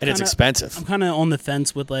 And it's expensive. I'm kind of on the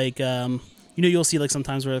fence with like, you'll see like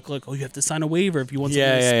sometimes where like, oh, you have to sign a waiver if you want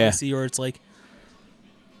something spicy, or it's like,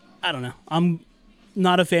 I don't know. I'm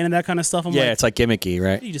not a fan of that kind of stuff. It's like gimmicky,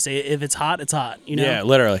 right? You just say if it's hot, it's hot. You know? Yeah,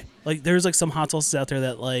 literally. Like there's like some hot sauces out there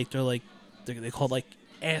that like they call it like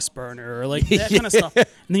ass burner or like that kind of stuff. And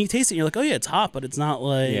then you taste it and you're like, oh yeah, it's hot, but it's not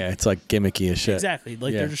like it's like gimmicky as shit. Exactly.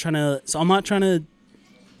 Like they're just trying to. So I'm not trying to.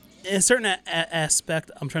 In a certain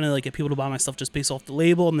aspect, I'm trying to like get people to buy my stuff just based off the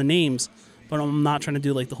label and the names, but I'm not trying to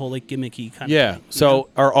do like the whole like gimmicky kind of thing. So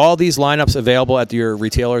are all these lineups available at your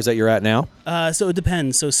retailers that you're at now? So it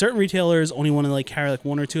depends. So certain retailers only want to like carry like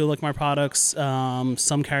one or two of like my products.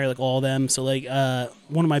 Some carry like all of them. So like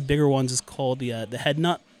one of my bigger ones is called the Head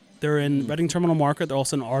Nut. They're in Reading Terminal Market. They're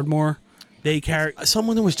also in Ardmore. They carry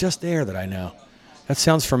someone that was just there that I know. That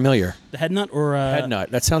sounds familiar. The Head Nut or Head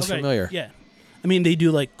Nut. That sounds familiar. Yeah. I mean, they do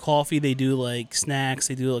like coffee, they do like snacks,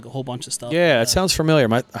 they do like a whole bunch of stuff. Yeah, it sounds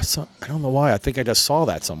familiar. I don't know why. I think I just saw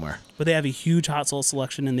that somewhere. But they have a huge hot sauce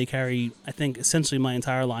selection, and they carry, I think, essentially my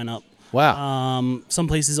entire lineup. Wow. Some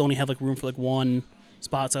places only have like room for like one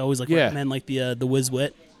spot. So I always like recommend like the Whiz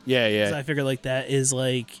Wit. Yeah. So I figure like that is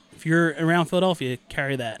like if you're around Philadelphia,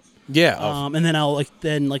 carry that. Yeah. And then I'll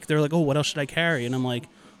they're like, oh, what else should I carry? And I'm like,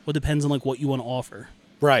 well, it depends on like what you want to offer.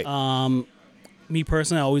 Right. Me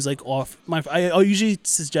personally, I always like I usually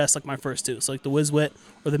suggest like my first two, so like the Whiz Wit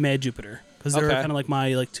or the Mad Jupiter, because they're kind of like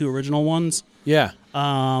my like two original ones. Yeah.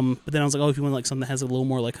 But then I was like, oh, if you want like something that has a little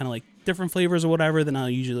more like kind of like different flavors or whatever, then I'll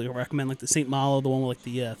usually recommend like the St. Malo, the one with like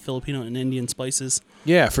the Filipino and Indian spices.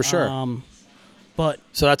 Yeah, for sure. But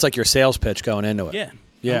so that's like your sales pitch going into it. Yeah.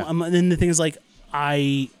 Yeah. And then the thing is like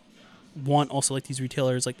I want also like these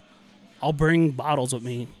retailers like I'll bring bottles with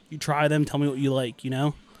me. You try them, tell me what you like, you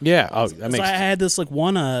know. Yeah. Oh, that makes. I had this like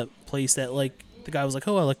one place that like the guy was like,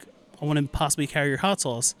 oh, I want to possibly carry your hot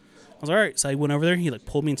sauce. I was like, all right. So I went over there. He like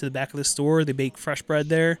pulled me into the back of the store. They bake fresh bread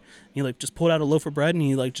there. And he like just pulled out a loaf of bread and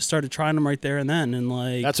he like just started trying them right there and then. And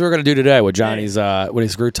like that's what we're gonna do today with Johnny's with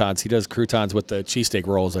his croutons. He does croutons with the cheesesteak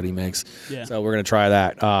rolls that he makes. Yeah. So we're gonna try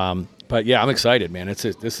that. But yeah, I'm excited, man. This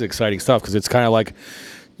is exciting stuff because it's kind of like.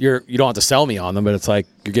 You don't have to sell me on them, but it's like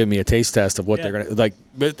you're giving me a taste test of what they're gonna like.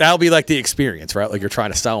 But that'll be like the experience, right? Like you're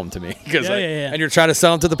trying to sell them to me, and you're trying to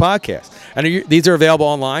sell them to the podcast. And these are available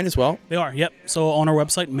online as well. They are, yep. So on our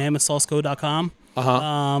website, mammothsauceco.com.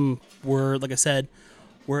 We're like I said,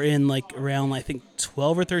 we're in like around I think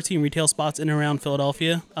 12 or 13 retail spots in and around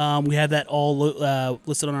Philadelphia. We have that all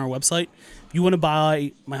listed on our website. If you want to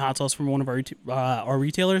buy my hot sauce from one of our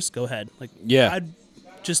retailers, go ahead. Like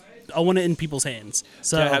I want it in people's hands.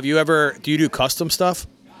 So do you do custom stuff?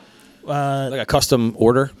 Like a custom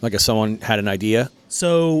order? Like if someone had an idea?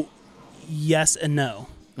 So yes and no.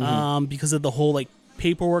 Because of the whole like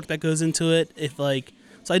paperwork that goes into it.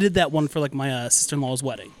 So I did that one for like my sister-in-law's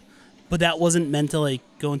wedding. But that wasn't meant to like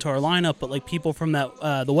go into our lineup, but like people from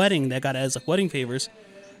that the wedding that got it as like wedding favors,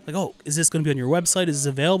 like, oh, is this going to be on your website? Is this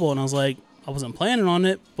available? And I was like, I wasn't planning on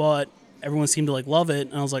it, but everyone seemed to like love it.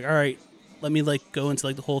 And I was like, all right. Let me like go into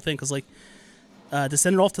like the whole thing because like to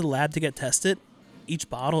send it off to the lab to get tested, each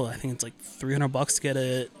bottle I think it's like $300 to get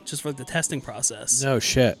it just for like, the testing process. No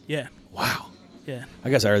shit. Yeah. Wow. Yeah. I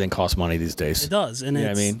guess everything costs money these days. It does, and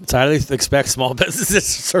I mean, it's how do they expect small businesses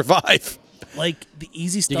to survive? Like the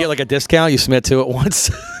easy stuff. You get like a discount. You submit to it once.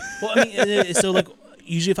 Well, I mean, so like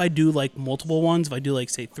usually if I do like multiple ones, if I do like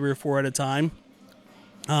say 3 or 4 at a time,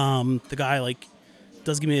 the guy like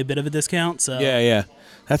does give me a bit of a discount. So yeah.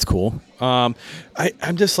 That's cool. I'm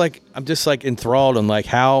just like enthralled on like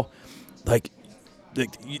how like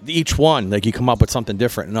each one like you come up with something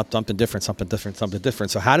different and something different.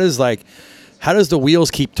 So how does the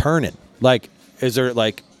wheels keep turning? Like is there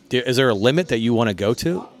a limit that you want to go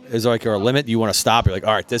to? Is there like a limit you want to stop? You're like,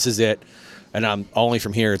 all right, this is it, and I'm only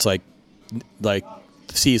from here. It's like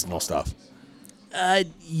seasonal stuff.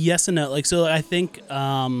 Yes and no. Like so, I think.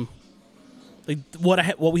 Like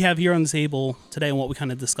what we have here on the table today and what we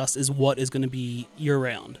kind of discussed is what is going to be year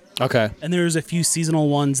round. Okay. And there's a few seasonal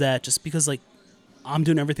ones that just because like I'm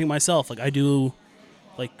doing everything myself. Like I do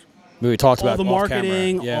like we talked about the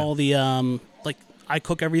marketing, yeah. all the like I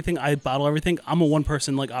cook everything, I bottle everything. I'm a one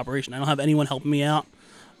person like operation. I don't have anyone helping me out.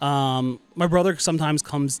 My brother sometimes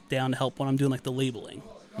comes down to help when I'm doing like the labeling.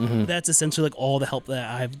 Mm-hmm. That's essentially like all the help that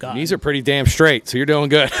I've got. These are pretty damn straight, so you're doing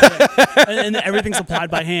good. and everything's applied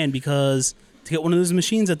by hand because to get one of those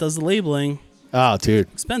machines that does the labeling. Oh, dude.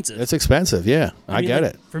 Expensive. It's expensive, yeah. I get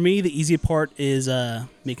it. For me, the easy part is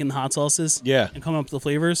making the hot sauces. Yeah. And coming up with the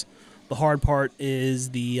flavors. The hard part is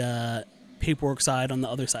the paperwork side on the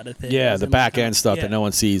other side of things. Yeah, the back end stuff that no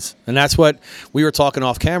one sees. And that's what we were talking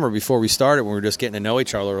off camera before we started when we were just getting to know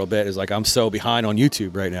each other a little bit, is like I'm so behind on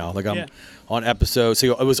YouTube right now. Like I'm on episodes.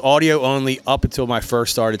 So it was audio only up until my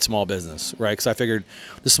first started small business, right? Because I figured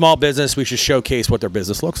the small business, we should showcase what their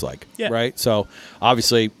business looks like, right? So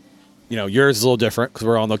obviously, yours is a little different because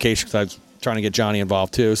we're on location, because I was trying to get Johnny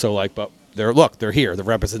involved too. So but they're here. They're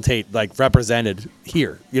represented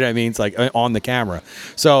here. You know what I mean? It's like on the camera.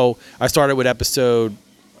 So I started with episode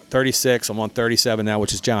 36. I'm on 37 now,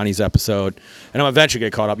 which is Johnny's episode. And I'm eventually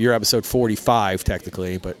get caught up. You're episode 45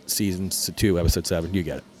 technically, but season 2, episode 7. You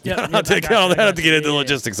get it. Yeah. I don't have to get into the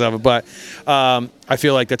logistics of it, but I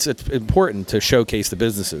feel like it's important to showcase the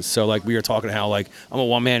businesses. So like we were talking how like I'm a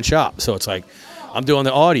one-man shop. So it's like I'm doing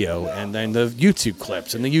the audio and then the YouTube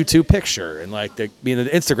clips and the YouTube picture and like the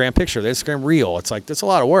Instagram picture, the Instagram reel. It's like that's a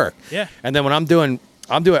lot of work. Yeah. And then when I do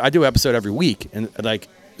an episode every week, and like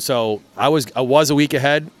so I was a week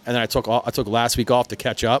ahead, and then I took last week off to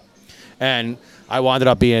catch up, and I wound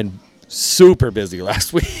up being super busy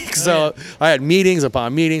last week. So I had meetings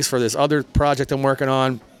upon meetings for this other project I'm working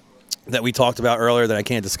on that we talked about earlier that I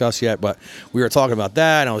can't discuss yet, but we were talking about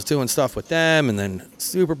that, and I was doing stuff with them, and then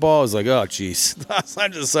Super Bowl, I was like, oh, geez,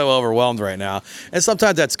 I'm just so overwhelmed right now. And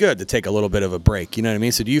sometimes that's good to take a little bit of a break, you know what I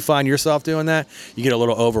mean? So do you find yourself doing that? You get a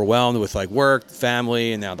little overwhelmed with like work,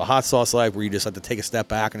 family, and now the hot sauce life, where you just have to take a step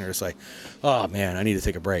back and you're just like, oh, man, I need to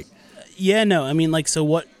take a break. Yeah, no, I mean, like, so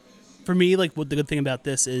what, for me, like, what the good thing about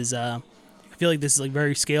this is I feel like this is like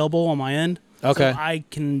very scalable on my end. Okay. So I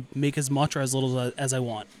can make as much or as little as I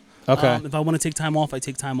want. Okay. If I want to take time off, I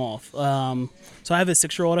take time off. So I have a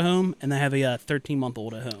 6-year-old at home, and I have a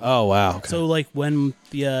 13-month-old at home. Oh, wow. Okay. So, like, when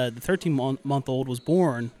the 13-month-old was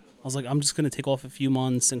born, I was like, I'm just going to take off a few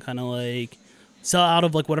months and kind of, like, sell out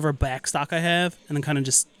of, like, whatever back stock I have, and then kind of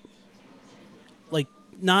just, like,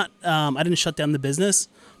 not, I didn't shut down the business,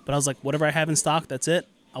 but I was like, whatever I have in stock, that's it.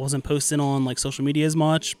 I wasn't posting on, like, social media as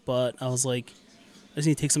much, but I was like, I just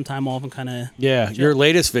need to take some time off and kind of... Yeah, your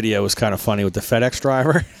latest video was kind of funny with the FedEx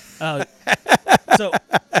driver. Oh, so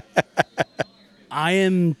I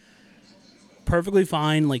am perfectly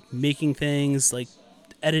fine, like, making things, like,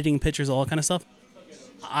 editing pictures, all that kind of stuff.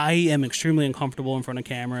 I am extremely uncomfortable in front of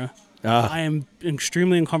camera. I am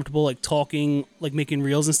extremely uncomfortable, like, talking, like, making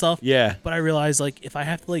reels and stuff. Yeah. But I realize, like, if I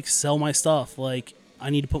have to, like, sell my stuff, like,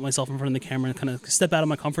 I need to put myself in front of the camera and kind of step out of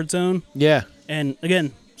my comfort zone. Yeah. And,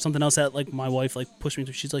 again... something else that like my wife like pushed me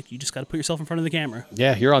to. She's like, you just got to put yourself in front of the camera.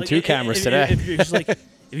 Yeah, you're on like, 2 cameras today.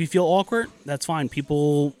 If you feel awkward, that's fine.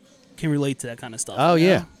 People can relate to that kind of stuff. Oh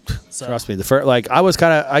yeah, so. Trust me. I was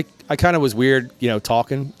kind of I kind of was weird,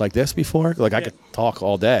 talking like this before. Like I could talk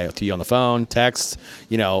all day to you on the phone, text,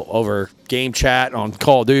 over game chat on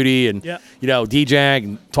Call of Duty, and DJing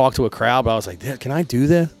and talk to a crowd. But I was like, can I do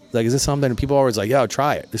this? Like, is this something? And people are always like, yo,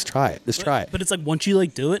 try it. Just try it. Just try it. But it's like once you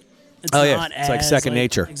like do it. It's it's like second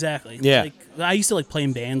nature. Exactly. Yeah. Like, I used to like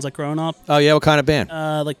playing bands like growing up. Oh yeah, what kind of band?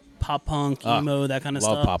 Like pop punk, emo, that kind of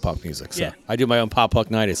stuff. Love pop punk music. So I do my own pop punk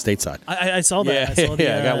night at Stateside. I saw that.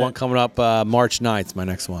 Yeah, I got one coming up March 9th. My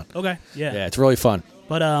next one. Okay. Yeah. Yeah, it's really fun.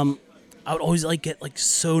 But I would always like get like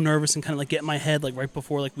so nervous and kind of like get in my head like right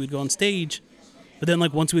before like we'd go on stage. But then,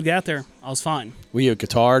 like, once we'd get out there, I was fine. Were you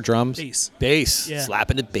guitar, drums? Bass. Yeah.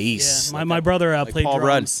 Slapping the bass. Yeah. My brother played Paul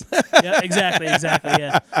drums. Yeah, exactly,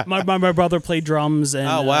 yeah. My brother played drums. And,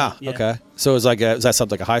 oh, wow. Okay. So is that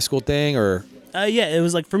something like a high school thing, or? Yeah, it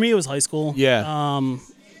was like, for me, it was high school. Yeah.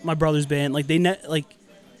 My brother's band, like, they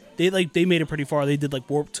made it pretty far. They did, like,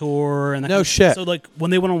 Warped Tour. And that no shit. So, like,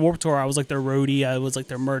 when they went on Warped Tour, I was, like, their roadie. I was, like,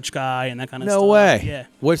 their merch guy and that kind of stuff. No way. Yeah.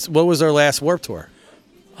 What was their last Warped Tour?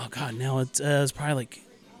 Oh, God, now it was probably like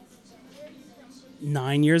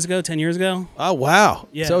 10 years ago. Oh, wow.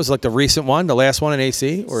 Yeah. So it was like the recent one, the last one in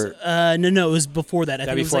AC? Or No, it was before that. I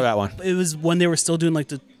think before that one. It was when they were still doing like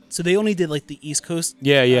so they only did like the East Coast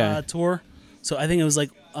tour. So I think it was like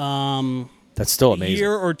that's still amazing. A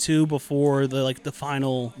year or two before the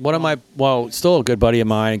final. Still a good buddy of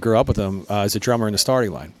mine, grew up with him, is a drummer in the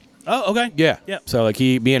Starting Line. Oh, okay. Yeah. Yep. So like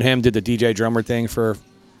me and him did the DJ drummer thing for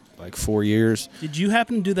like 4 years. Did you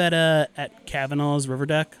happen to do that at Kavanaugh's River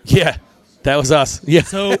Deck? Yeah, that was us. Yeah.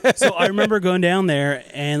 So I remember going down there,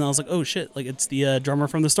 and I was like, oh, shit, like it's the drummer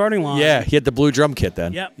from the Starting Line. Yeah, he had the blue drum kit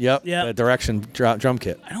then. Yep. The Direction drum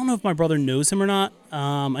kit. I don't know if my brother knows him or not.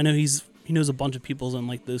 I know he knows a bunch of people in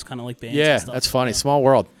like those kind of like bands. Yeah, and stuff. that's funny. Small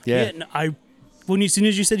world. Yeah. As soon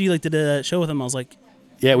as you said you like did a show with him, I was like,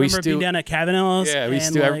 Yeah, we used to being down at Kavanaugh's. Yeah, we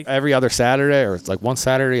used to do every other Saturday, or it's like one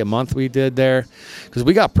Saturday a month we did there, because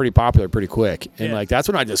we got pretty popular pretty quick, and like that's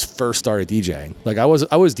when I just first started DJing. Like I was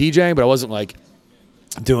DJing, but I wasn't like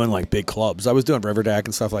doing like big clubs. I was doing River Deck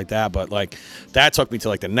and stuff like that, but like that took me to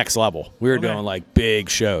like the next level. We were doing like big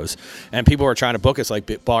shows, and people were trying to book us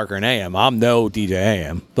like Barker and AM. I'm no DJ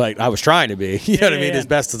AM, like I was trying to be, you know what I mean, as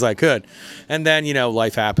best as I could. And then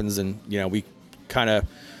life happens, and we kind of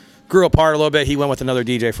grew apart a little bit. He went with another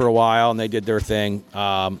DJ for a while, and they did their thing.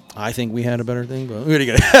 I think we had a better thing, but what are you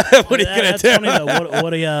gonna do? Funny though.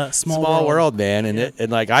 What a small world, man.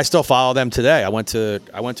 And like I still follow them today. I went to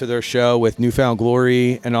their show with Newfound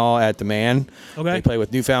Glory and all at the Man. Okay. They play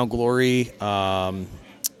with Newfound Glory. Drawing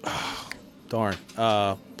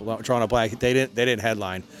a blank. They didn't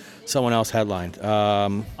headline. Someone else headlined.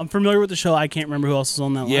 I'm familiar with the show. I can't remember who else was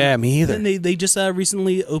on that line. Yeah, me either. And they just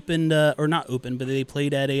recently opened, or not opened, but they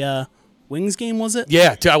played at a Wings game, was it?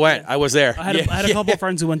 Yeah, I went. I was there. I had a couple of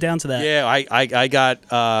friends who went down to that. Yeah, I got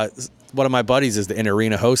one of my buddies is the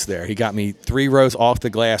in-arena host there. He got me 3 rows off the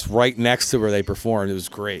glass right next to where they performed. It was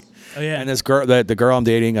great. Oh, yeah. And this girl, the girl I'm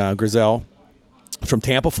dating, Griselle, from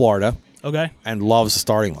Tampa, Florida. Okay. And loves the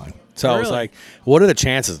starting line. So really? I was like, what are the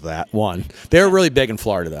chances of that? One, they were really big in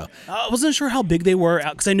Florida, though. I wasn't sure how big they were,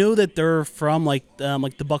 because I know that they're from like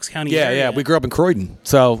the Bucks County area. Yeah. We grew up in Croydon.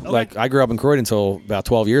 So like I grew up in Croydon until about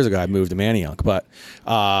 12 years ago. I moved to Manayunk. But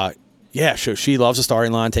she loves the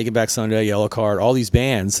starting line, Taking Back Sunday, Yellow Card, all these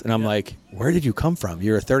bands. And I'm like, where did you come from?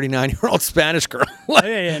 You're a 39-year-old Spanish girl. Like,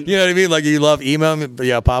 you know what I mean? Like you love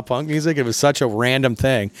emo, pop punk music. It was such a random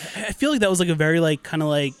thing. I feel like that was like a very like kind of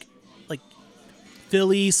like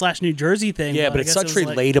Philly/New Jersey thing. Yeah, but it's such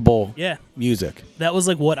relatable music. That was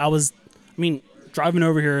like what I was. I mean, driving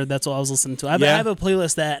over here, that's what I was listening to. I have a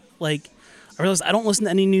playlist that like I realized I don't listen to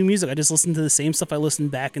any new music. I just listen to the same stuff I listened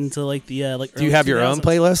back into like the like. Do you have your own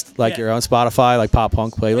playlist, like your own Spotify, like pop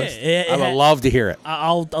punk playlist? I would love to hear it.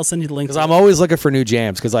 I'll send you the link. Because I'm always looking for new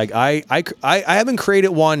jams. Because like I haven't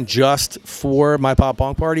created one just for my pop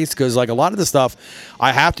punk parties. Because like a lot of the stuff,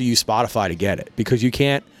 I have to use Spotify to get it. Because you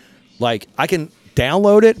can't, like I can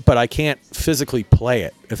download it, but I can't physically play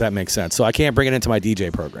it, if that makes sense. So I can't bring it into my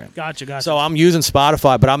DJ program. Gotcha. So I'm using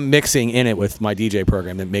Spotify, but I'm mixing in it with my DJ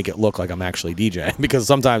program to make it look like I'm actually DJing. Because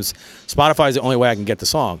sometimes Spotify is the only way I can get the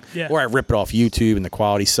song. Yeah. Or I rip it off YouTube and the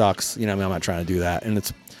quality sucks. I'm not trying to do that. And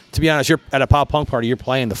it's, to be honest, you're at a pop punk party, you're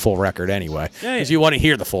playing the full record anyway. Because you want to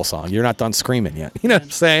hear the full song. You're not done screaming yet. You know what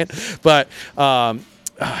I'm saying? But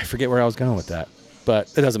I forget where I was going with that.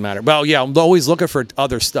 But it doesn't matter. Well, yeah, I'm always looking for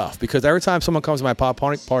other stuff, because every time someone comes to my pop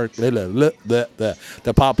punk party,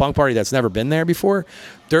 the pop punk party that's never been there before,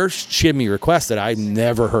 they're shitting me requests that I've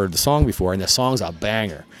never heard the song before, and the song's a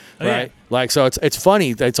banger, right? Yeah. Like, so it's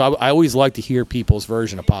funny. I always like to hear people's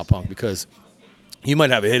version of pop punk, because you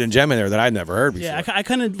might have a hidden gem in there that I've never heard before. Yeah, I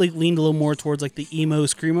kind of like leaned a little more towards like the emo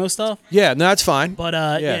screamo stuff. Yeah, no, that's fine. But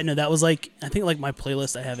that was like, I think like my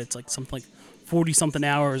playlist I have, it's like something like 40-something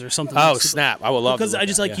hours or something. Oh, snap. I would love because I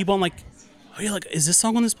just keep on like, oh yeah, like is this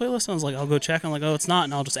song on this playlist? And I was like, I'll go check. I'm like, oh, it's not,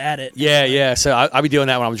 and I'll just add it. Yeah. So I'll be doing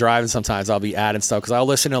that when I'm driving. Sometimes I'll be adding stuff, because I'll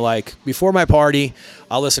listen to like before my party,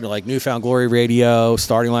 I'll listen to like Newfound Glory Radio,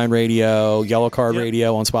 Starting Line Radio, Yellow Card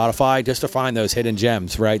Radio on Spotify, just to find those hidden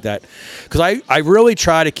gems, right? That because I really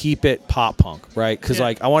try to keep it pop punk, right? Because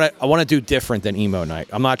like I want to do different than emo night.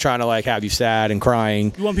 I'm not trying to like have you sad and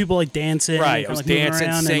crying. You want people like dancing, right? I was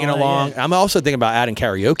dancing, singing along. I'm also thinking about adding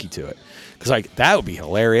karaoke to it. Because like that would be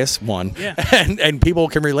hilarious, one, and people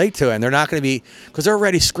can relate to it, and they're not going to be, because they're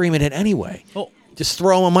already screaming it anyway. Oh, just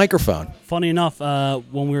throw them a microphone. Funny enough,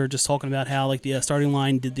 when we were just talking about how like the Starting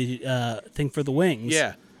Line did the thing for the Wings,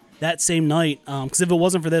 that same night, because if it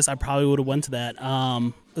wasn't for this, I probably would have went to that.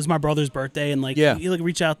 It was my brother's birthday, and like he like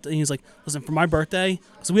reached out and he was like, listen, for my birthday,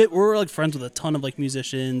 because we were like friends with a ton of like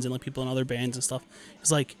musicians and like people in other bands and stuff.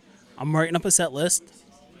 He's like, I'm writing up a set list.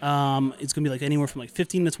 It's gonna be like anywhere from like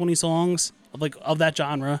 15 to 20 songs of that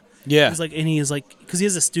genre. Yeah. He's like, and he is like, because he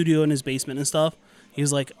has a studio in his basement and stuff. He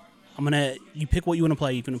was like, you pick what you want to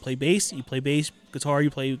play. You want to play bass, you play bass. Guitar, you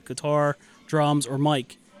play guitar, drums, or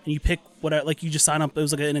mic. And you pick whatever. Like you just sign up. It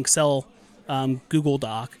was like an Excel, Google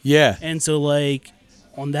Doc. Yeah. And so like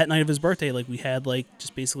on that night of his birthday, like we had like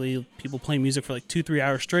just basically people playing music for like 2-3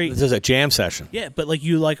 hours straight. This is a jam session. Yeah, but like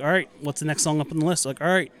you like, all right, what's the next song up on the list? Like, all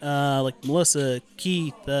right, like Melissa,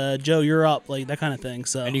 Keith, Joe, you're up, like that kind of thing.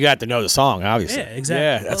 So and you got to know the song, obviously. Yeah, exactly.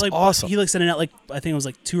 Yeah, that's like, awesome. He like sent it out like I think it was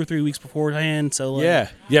like 2 or 3 weeks beforehand. So like, yeah,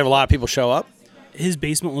 you have a lot of people show up. His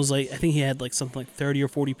basement was like I think he had like something like 30 or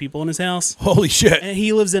 40 people in his house. Holy shit! And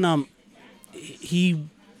he lives in he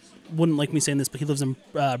wouldn't like me saying this, but he lives in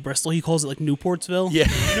Bristol. He calls it like Newportsville. Yeah.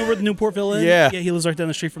 You know where the Newportville is? Yeah. Yeah, he lives right down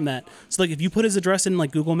the street from that. So like if you put his address in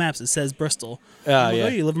like Google Maps, it says Bristol. Yeah. Oh,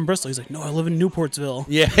 you live in Bristol? He's like, no, I live in Newportsville.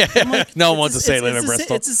 Yeah. Like, no one wants to say they live in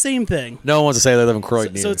Bristol. It's the same thing. No one wants to say they live in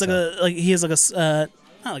Croydon. So it's like he has like a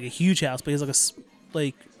not like a huge house, but he has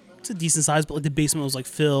like it's a decent size, but like the basement was like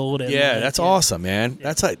filled. And, yeah, like, that's awesome, man.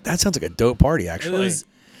 Yeah. That sounds like a dope party, actually. It was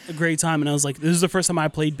a great time, and I was like, this is the first time I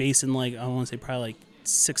played bass in like I want to say probably like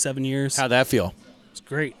 6-7 years. How'd that feel? It's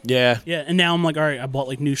great. Yeah. Yeah, and now I'm like, all right, I bought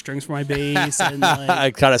like new strings for my bass, and like,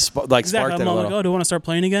 I kind of sparked it a little. Like, oh, do I want to start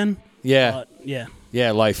playing again? Yeah. But, yeah.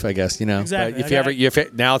 Yeah, life, I guess, you know. Exactly.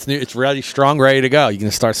 But now it's new, it's really strong, ready to go. You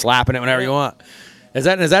can start slapping it whenever you want. Is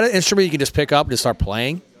that an instrument you can just pick up and just start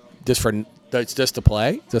playing, just to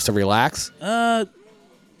play, just to relax?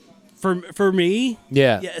 For me,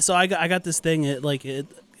 yeah. So I got this thing.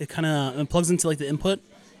 It kind of plugs into like the input,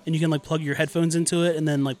 and you can like plug your headphones into it, and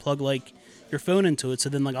then like plug like your phone into it. So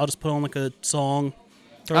then like I'll just put on like a song.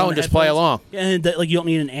 And just play along. Yeah, and like you don't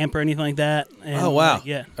need an amp or anything like that. And, oh wow. Like,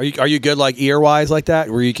 yeah. Are you good like ear wise like that,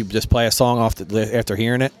 where you can just play a song after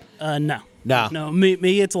hearing it? No.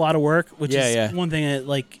 Me, it's a lot of work, which is one thing that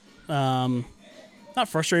like not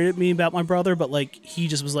frustrated me about my brother, but like he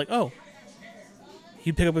just was like, oh,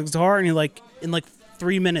 he'd pick up a guitar and he like in like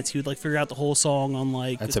 3 minutes he would like figure out the whole song on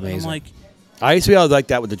like. That's amazing. I'm like, I used to be able to like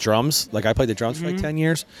that with the drums. Like I played the drums for like 10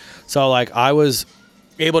 years, so like I was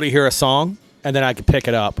able to hear a song and then I could pick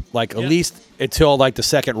it up like at least until like the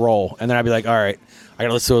second roll, and then I'd be like, all right, I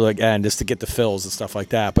gotta listen to it again just to get the fills and stuff like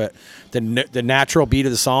that. But the natural beat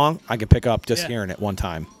of the song, I can pick up just hearing it one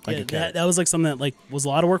time. That was like something that like was a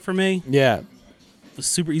lot of work for me. Yeah, it was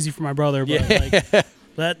super easy for my brother, but like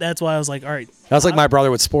that's why I was like, all right. That was like my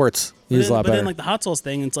brother with sports. He was a lot better. But then like the hot sauce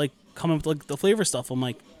thing, it's like coming up with like the flavor stuff. I'm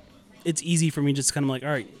like, it's easy for me just kind of like, all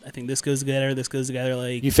right, I think this goes together,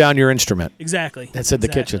 like you found your instrument. Exactly. That's the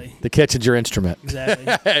kitchen. The kitchen's your instrument.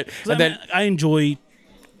 Exactly. And then I enjoy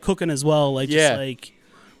cooking as well. Like just like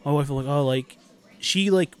my wife will like, oh, like she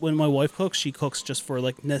like when my wife cooks, she cooks just for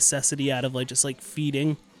like necessity out of like just like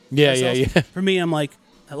feeding. Yeah. For me, I'm like,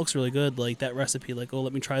 that looks really good. Like that recipe, like, oh,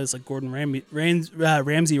 let me try this like Gordon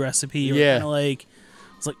Ramsay recipe. Or kind of like,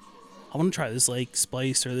 it's like, I want to try this like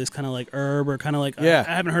spice or this kind of like herb or kind of like I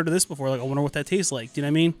haven't heard of this before. Like I wonder what that tastes like. Do you know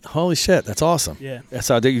what I mean? Holy shit, that's awesome. Yeah.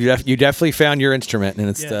 So you definitely found your instrument, and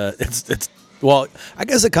it's well, I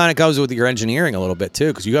guess it kind of goes with your engineering a little bit too,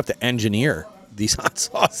 because you have to engineer these hot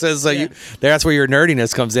sauces. So that's where your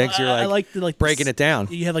nerdiness comes in. Cause you're I like the, like breaking it down.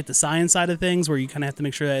 You have like the science side of things where you kind of have to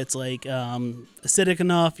make sure that it's like acidic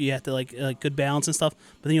enough. You have to like good balance and stuff.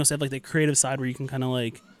 But then you also have like the creative side where you can kind of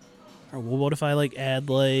like, or well, what if I like add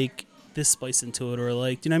like this spice into it, or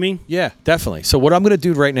like, do you know what I mean? Yeah, definitely. So what I'm going to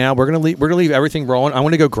do right now, we're going to leave everything rolling. I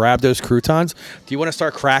want to go grab those croutons. Do you want to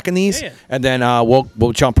start cracking these? Yeah. And then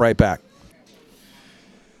we'll jump right back.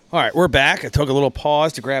 All right, we're back. I took a little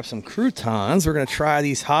pause to grab some croutons. We're going to try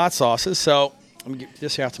these hot sauces. So let me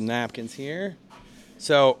just have some napkins here.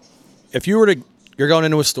 So if you're going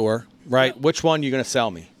into a store, right? Yeah. Which one are you going to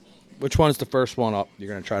sell me? Which one's the first one up you're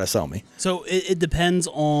going to try to sell me? So it depends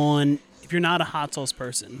on if you're not a hot sauce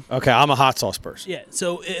person. Okay, I'm a hot sauce person. Yeah.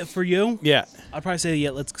 So for you, I'd probably say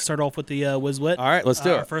let's start off with the Whiz Wit. All right, let's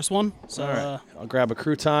do it. Our first one. So all right. I'll grab a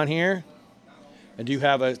crouton here. And do you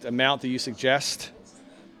have an amount that you suggest?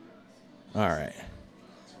 All right.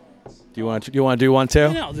 Do you want to do one too?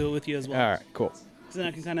 Yeah, I'll do it with you as well. All right, cool. So then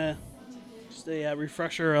I can kind of just a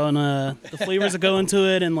refresher on the flavors that go into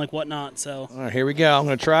it and like whatnot. So. All right, here we go. I'm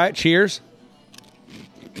gonna try it. Cheers.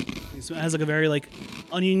 So it has like a very like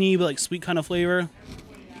oniony but like sweet kind of flavor.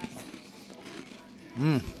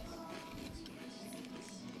 Real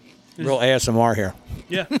ASMR here.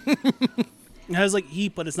 Yeah. It has like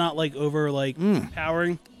heat, but it's not like over like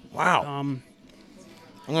powering. Wow.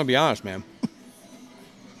 I'm gonna be honest, man.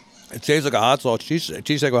 It tastes like a hot sauce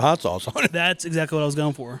cheesesteak with hot sauce on it. That's exactly what I was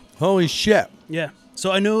going for. Holy shit. Yeah.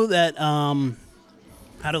 So I know that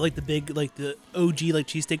out of like the big like the OG like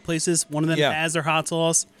cheesesteak places, one of them has their hot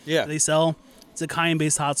sauce. Yeah. They sell. It's a cayenne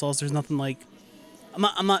based hot sauce. There's nothing like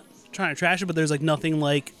I'm not trying to trash it, but there's like nothing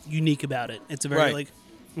like unique about it. It's a very like,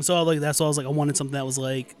 and so like that's why I was like I wanted something that was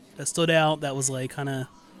like that stood out, that was like kind of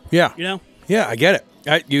you know. Yeah, I get it.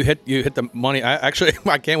 You hit the money. I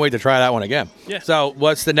can't wait to try that one again. Yeah. So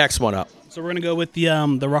what's the next one up? So we're gonna go with the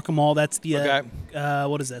Ruckamole. That's the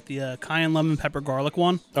what is that? The cayenne lemon pepper garlic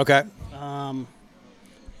one. Okay. I'm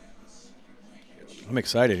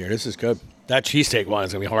excited here. This is good. That cheesesteak one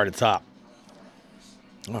is gonna be hard to top.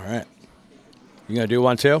 All right. You gonna do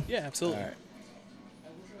one too? Yeah, absolutely. All right.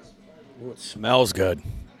 Ooh, it smells good.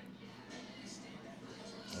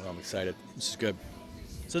 Oh, I'm excited. This is good.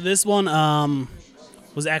 So this one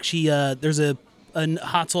was actually there's a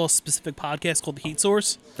hot sauce specific podcast called The Heat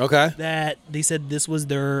Source. Okay. That they said this was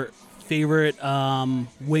their favorite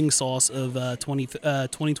wing sauce of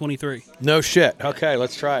 2023. No shit. Okay,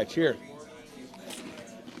 let's try it. Cheers.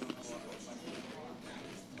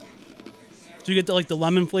 So you get the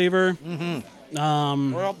lemon flavor.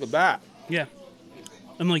 Mm-hmm. Right off the bat. Yeah.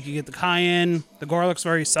 And like you get the cayenne. The garlic's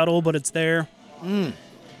very subtle, but it's there.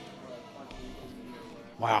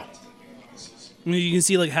 Wow. I mean, you can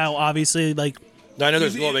see like how obviously like. I know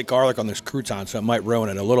there's a little bit of garlic on this crouton, so it might ruin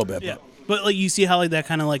it a little bit. Yeah. But like you see how like that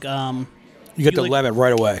kind of like you get the lemon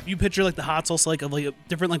right away. You picture like the hot sauce like of like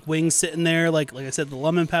different like wings sitting there, like I said, the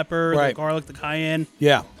lemon pepper, the garlic, the cayenne.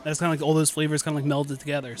 Yeah. That's kind of like all those flavors kind of like melded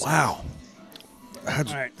together. So. Wow.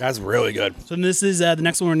 That's really good. So this is the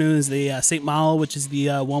next one we're doing is the Saint Malo, which is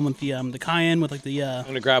the one with the cayenne with like the. I'm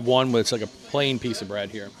gonna grab one with like a plain piece of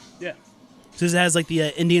bread here. Yeah. So this has like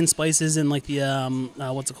the Indian spices and like the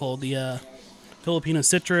what's it called, the Filipino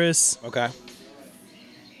citrus. Okay.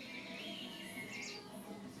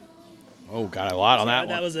 Oh, got a lot on that one.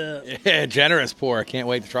 That was a generous pour. I can't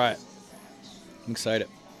wait to try it. I'm excited.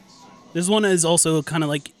 This one is also kind of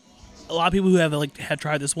like a lot of people who have had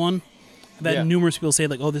tried this one. I've had numerous people say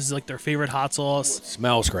like, "Oh, this is like their favorite hot sauce." It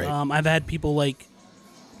smells great. I've had people like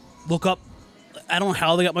look up. I don't know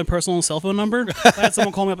how they got my personal cell phone number. I had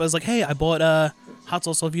someone call me up. I was like, "Hey, I bought hot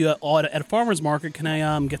sauce off you at a farmer's market. Can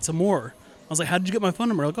I get some more?" I was like, "How did you get my phone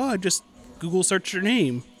number?" Like, "Oh, I just Google searched your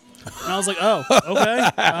name." And I was like, "Oh,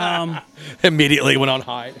 okay." Immediately went on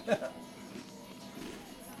high.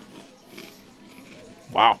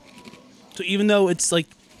 Wow. So even though it's like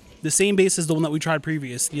the same base as the one that we tried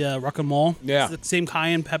previous, the Ruck and Mall. Yeah. It's the same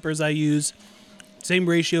cayenne peppers I use. Same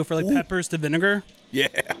ratio for like peppers to vinegar. Yeah.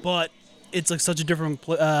 But it's like such a different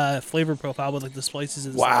flavor profile with like the spices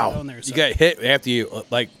and stuff on there. So. You get hit after you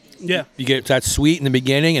like. Yeah. You get that sweet in the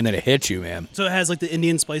beginning and then it hits you, man. So it has like the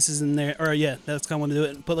Indian spices in there. Or yeah, that's kind of want to do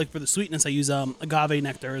it. But like for the sweetness, I use agave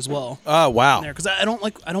nectar as well. Oh, wow. Because I don't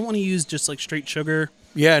want to use just like straight sugar.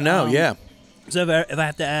 Yeah, no, yeah. So if I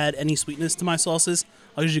have to add any sweetness to my sauces,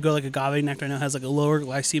 I'll usually go like agave nectar. I know it has like a lower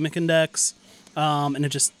glycemic index, and I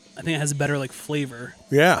think it has a better like flavor.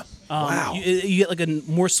 Yeah. Wow. You get like a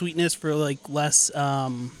more sweetness for like less,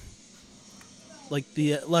 like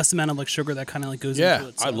the less amount of like sugar that kind of like goes into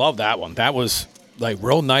it. So. I love that one. That was like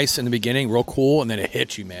real nice in the beginning, real cool, and then it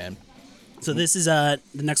hits you, man. So this is the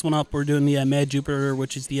next one up. We're doing the Mad Jupiter,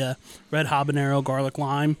 which is the red habanero garlic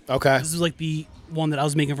lime. Okay. This is like the one that I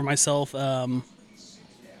was making for myself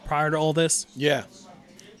prior to all this. Yeah.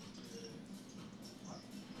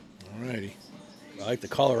 Alrighty. I like the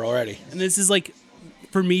color already. And this is like,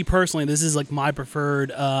 for me personally, this is like my preferred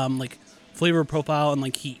like flavor profile and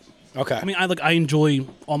like heat. Okay. I mean, I enjoy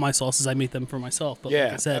all my sauces. I make them for myself. But yeah,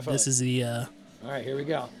 like I said, definitely. This is the. All right, here we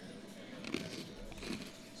go.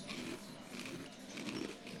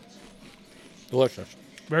 Delicious.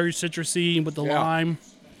 Very citrusy with the lime.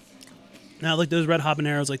 Now, like those red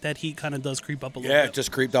habaneros, like that heat kind of does creep up a little bit. Yeah, it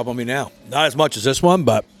just creeped up on me now. Not as much as this one,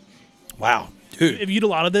 but wow, dude. If you eat a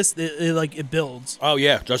lot of this, it builds. Oh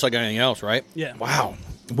yeah, just like anything else, right? Yeah. Wow.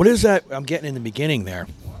 What is that I'm getting in the beginning there?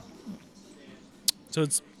 So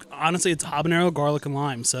it's honestly habanero, garlic, and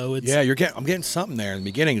lime. So it's I'm getting something there in the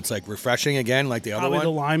beginning. It's like refreshing again, like the other one. Probably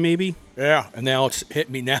the lime, maybe. Yeah, and now it's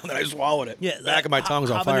hitting me now that I swallowed it. Yeah, back of my tongue's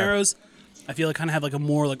on fire. Habaneros, I feel like kind of have like a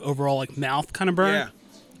more like overall like mouth kind of burn. Yeah.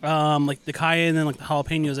 Like the cayenne and like the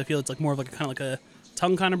jalapenos, I feel it's like more of like kind of like a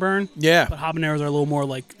tongue kind of burn. Yeah. But habaneros are a little more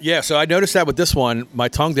like. Yeah, so I noticed that with this one, my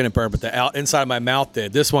tongue didn't burn, but the inside of my mouth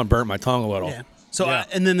did. This one burnt my tongue a little. Yeah. So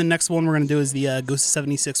and then the next one we're gonna do is the Ghost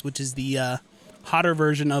 76, which is the hotter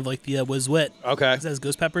version of like the Whiz Wit. Okay. It has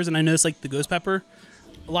ghost peppers, and I noticed like the ghost pepper.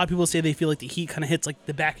 A lot of people say they feel like the heat kind of hits like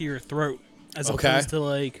the back of your throat as opposed to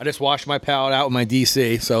like. I just washed my palate out with my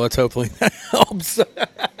DC, so let's hopefully that helps.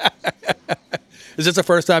 Is this the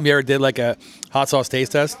first time you ever did like a hot sauce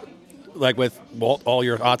taste test, like with all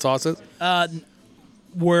your hot sauces?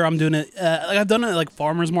 Where I'm doing it, like I've done it at like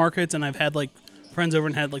farmers markets, and I've had like friends over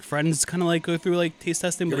and had like friends kind of like go through like taste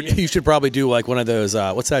testing. But You should probably do like one of those.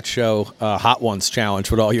 What's that show? Hot Ones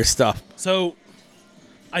challenge with all your stuff. So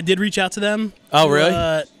I did reach out to them. Oh, really?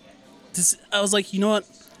 I was like, you know what?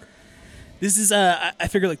 This is I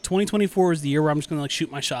figured like 2024 is the year where I'm just gonna like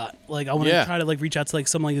shoot my shot. Like I want to try to like reach out to like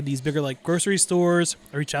some like these bigger like grocery stores.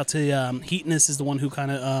 I reach out to Heatness is the one who kind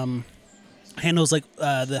of handles like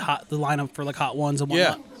the lineup for like Hot Ones and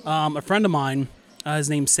whatnot. Yeah. A friend of mine, his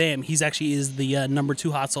name's Sam. He's actually is the number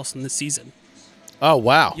 2 hot sauce in this season. Oh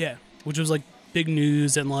wow! Yeah, which was like big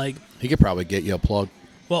news and like he could probably get you a plug.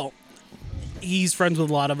 Well, he's friends with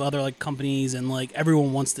a lot of other like companies, and like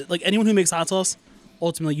everyone wants to, like anyone who makes hot sauce,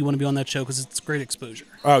 ultimately you want to be on that show because it's great exposure.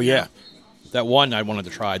 Oh yeah, that one I wanted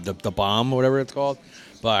to try, the bomb or whatever it's called,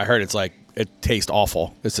 but I heard it's like it tastes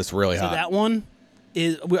awful. It's just really hot. That one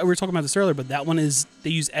is, we were talking about this earlier, but that one is, they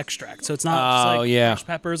use extract, so it's not just like fresh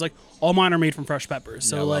peppers. Like all mine are made from fresh peppers.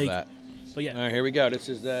 So I like, love that. But yeah. All right, here we go. This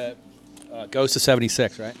is the Ghost of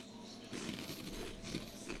 76, right?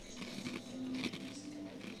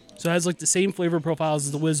 So it has like the same flavor profiles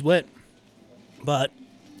as the Whiz Wit, but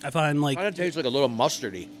I find like it tastes like a little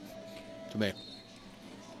mustardy to me.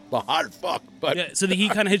 Well, hot as fuck, but yeah. So the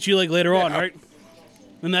heat kind of hits you like later on, right?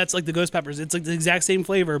 And that's like the ghost peppers. It's like the exact same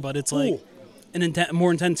flavor, but it's like an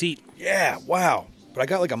more intense heat. Yeah, wow. But I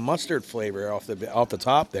got like a mustard flavor off the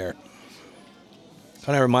top there.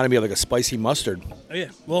 Kind of reminded me of like a spicy mustard. Oh yeah.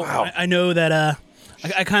 Well, wow. I know that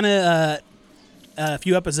I kind of a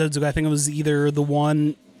few episodes ago, I think it was either the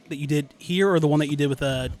one that you did here or the one that you did with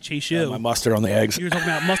Chase Yu. My mustard on the eggs. You were talking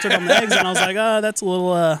about mustard on the eggs, and I was like, that's a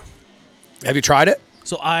little. Have you tried it?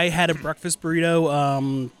 So I had a breakfast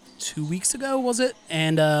burrito 2 weeks ago, was it?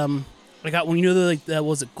 And I got one. You know, that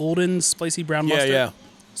was it golden spicy brown mustard. Yeah.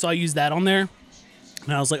 So I used that on there,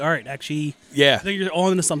 and I was like, all right, actually, yeah, I think you're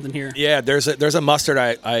all into something here. Yeah, there's a mustard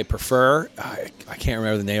I prefer. I can't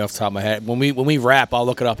remember the name off the top of my head. When we wrap, I'll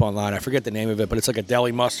look it up online. I forget the name of it, but it's like a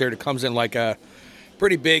deli mustard. It comes in like a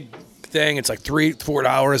pretty big thing. It's like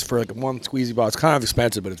 $3-4 for like one squeezy bottle. It's kind of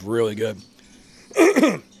expensive, but it's really good.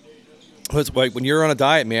 It's like when you're on a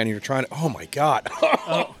diet, man, you're trying to. Oh my god.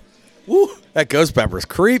 Woo, that ghost pepper is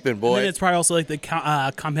creeping, boy. And then it's probably also like the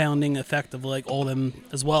compounding effect of like all of them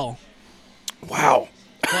as well. Wow.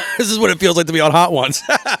 This is what it feels like to be on Hot Ones.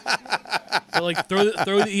 So like throw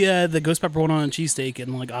the ghost pepper one on a cheesesteak,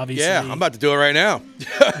 and like obviously. Yeah, I'm about to do it right now.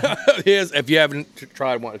 If you haven't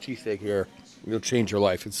tried a cheesesteak here, it'll change your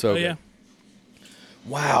life. It's so good. Yeah.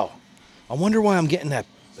 Wow. I wonder why I'm getting that.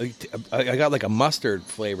 I got like a mustard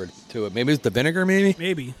flavor to it. Maybe it's the vinegar, maybe?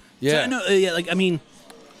 Maybe. Yeah. So I know, like, I mean,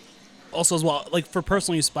 also as well, like for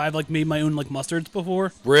personal use, I've like made my own like mustards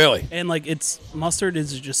before. Really? And like mustard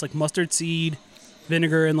is just like mustard seed,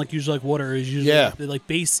 vinegar, and like usually like water is usually like, the like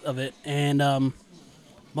base of it. And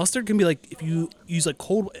mustard can be like, if you use like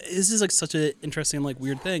cold, this is like such an interesting like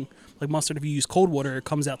weird thing. Like mustard, if you use cold water, it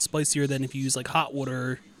comes out spicier than if you use like hot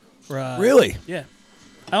water. Or, really? Yeah.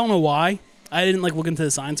 I don't know why. I didn't like look into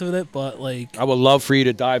the science of it, but like I would love for you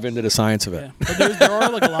to dive into the science of it. Yeah. But there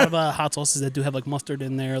are like a lot of hot sauces that do have like mustard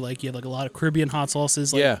in there. Like you have like a lot of Caribbean hot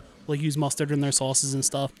sauces. Like, like use mustard in their sauces and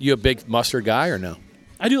stuff. You a big mustard guy or no?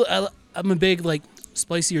 I do. I'm a big like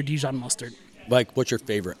spicy or Dijon mustard. Like, what's your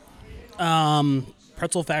favorite?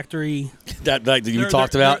 Pretzel Factory. That like you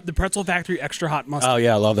talked about the Pretzel Factory extra hot mustard. Oh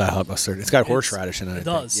yeah, I love that hot mustard. It's got horseradish in it. It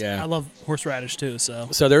does. Yeah, I love horseradish too. So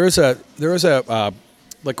there was a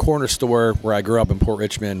like corner store where I grew up in Port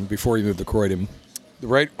Richmond before you moved to Croydon.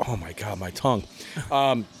 Right? Oh my God, my tongue.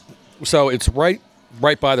 So it's right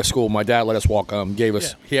by the school. My dad let us walk. Gave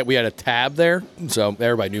us. We had a tab there, so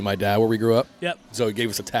everybody knew my dad where we grew up. Yep. So he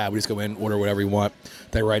gave us a tab. We just go in, order whatever you want.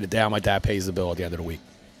 They write it down. My dad pays the bill at the end of the week.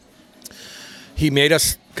 He made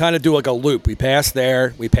us kind of do like a loop. We passed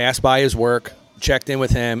there. We passed by his work, checked in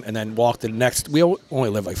with him, and then walked the next. We only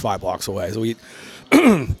live like 5 blocks away, so we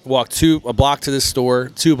walked a block to this store,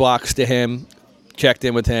 2 blocks to him, checked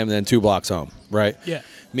in with him, and then 2 blocks home. Right? Yeah.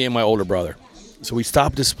 Me and my older brother. So we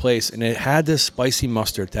stopped this place, and it had this spicy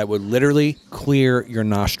mustard that would literally clear your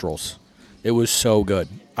nostrils. It was so good.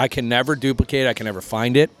 I can never duplicate it. I can never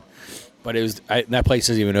find it. But it was that place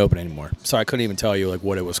isn't even open anymore, so I couldn't even tell you like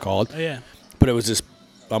what it was called. Oh, yeah. But it was just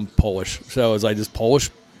I'm Polish, so it was like this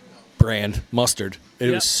Polish brand mustard.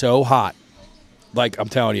 It was so hot. Like I'm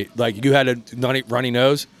telling you, like you had a runny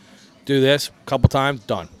nose. Do this a couple times,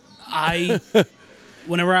 done.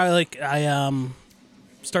 Whenever I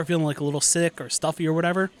start feeling like a little sick or stuffy or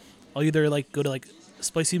whatever, I'll either like go to like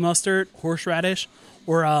spicy mustard, horseradish,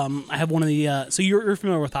 or I have one of the. So you're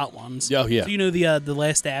familiar with Hot Ones? Oh yeah. So you know the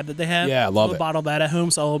last dab that they have? Yeah, I love it. I have a bottle of that at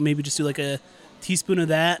home, so I'll maybe just do like a teaspoon of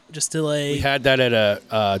that just to like. We had that at a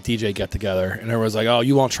DJ get together, and everyone was like, "Oh,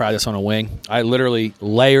 you won't try this on a wing?" I literally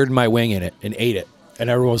layered my wing in it and ate it, and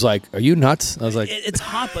everyone was like, "Are you nuts?" I was like, "It's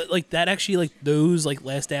hot, but like that actually like those like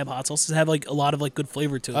last dab hot sauces have like a lot of like good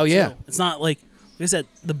flavor to it." Oh yeah, so it's not like I said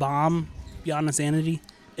the bomb beyond insanity.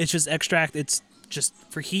 It's just extract. It's just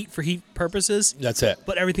for heat purposes. That's it.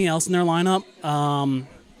 But everything else in their lineup,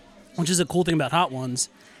 which is a cool thing about Hot Ones,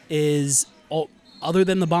 is other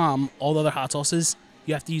than the bomb, all the other hot sauces,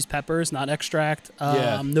 you have to use peppers, not extract.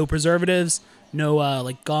 No preservatives, no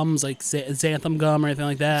like gums, like xanthan gum or anything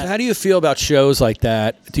like that. So how do you feel about shows like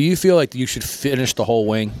that? Do you feel like you should finish the whole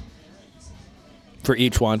wing? for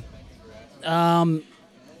each one?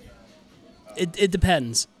 It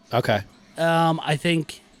depends. Okay. I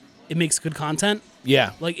think it makes good content.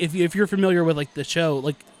 Yeah. Like if you're familiar with like the show,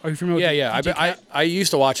 like are you familiar? Yeah, with yeah. I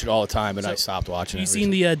used to watch it all the time, but I stopped watching it. You seen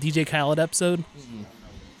the DJ Khaled episode? Mm-hmm.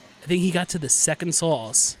 I think he got to the second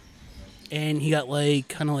sauce, and he got like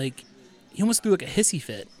kind of like he almost threw like a hissy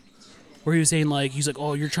fit, where he was saying like he's like,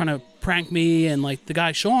 oh, you're trying to prank me, and like the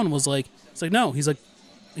guy Sean was like, it's like no, he's like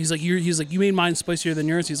you made mine spicier than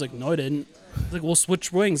yours. He's like, no, I didn't. He's like, we'll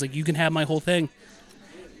switch wings. Like you can have my whole thing,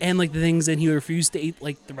 and like the things, and he refused to eat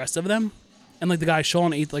like the rest of them, and like the guy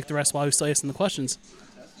Sean ate like the rest while he was still asking the questions.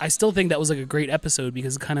 I still think that was like a great episode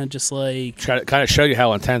because it kind of just like kind of showed you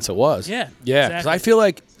how intense it was. Yeah, yeah. Because I feel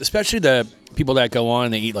like, especially the people that go on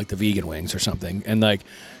and they eat like the vegan wings or something, and like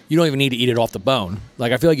you don't even need to eat it off the bone.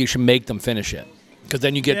 Like I feel like you should make them finish it because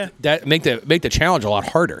then you get that make the challenge a lot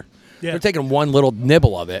harder. Yeah. They're taking one little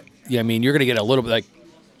nibble of it. Yeah, I mean you're gonna get a little bit like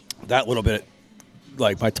that little bit.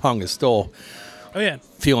 Like my tongue is still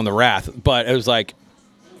feeling the wrath, but it was like.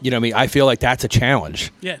 You know what I mean? I feel like that's a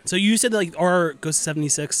challenge. Yeah. So you said that, like, our Ghost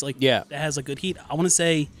 76, like, that has, like, good heat. I want to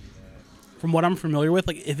say, from what I'm familiar with,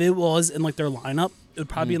 like, if it was in, like, their lineup, it would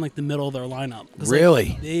probably be in, like, the middle of their lineup.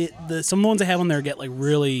 Really? Like, some of the ones they have on there get, like,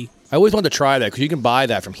 really... I always wanted to try that, because you can buy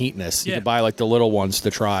that from Heatness. You can buy, like, the little ones to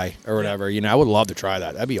try or whatever. You know, I would love to try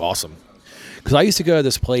that. That'd be awesome. Because I used to go to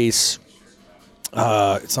this place,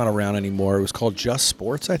 it's not around anymore. It was called Just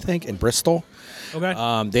Sports, I think, in Bristol.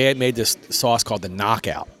 Okay. They had made this sauce called the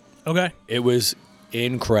Knockout. Okay. It was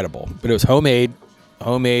incredible, but it was homemade.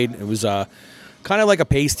 It was kind of like a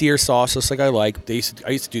pastier sauce, just like I like. I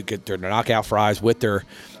used to get their Knockout fries with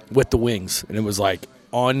the wings, and it was like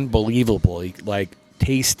unbelievably like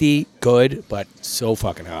tasty, good, but so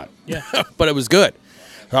fucking hot. Yeah. But it was good.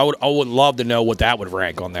 I would love to know what that would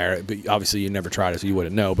rank on there. But obviously, you never tried it, so you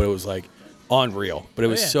wouldn't know. But it was like unreal. But it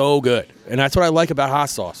was so good, and that's what I like about hot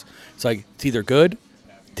sauce. It's like it's either good,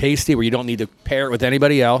 tasty, where you don't need to pair it with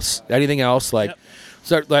anything else. Like,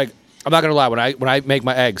 so like I'm not gonna lie. When I make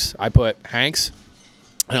my eggs, I put Hank's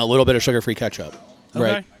and a little bit of sugar-free ketchup,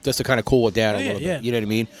 right, just to kind of cool it down a little bit. You know what I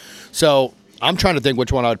mean? So I'm trying to think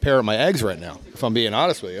which one I would pair with my eggs right now. If I'm being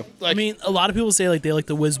honest with you, like, I mean, a lot of people say like they like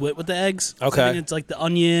the Whiz Wit with the eggs. Okay, I think it's like the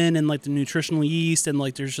onion and like the nutritional yeast and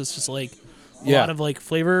like there's just like a lot of like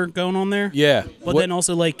flavor going on there. Yeah, but then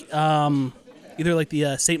also like either like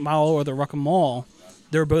the St. Malo or the Ruckamall,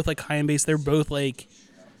 they're both like high end base. They're both like,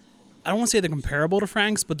 I don't want to say they're comparable to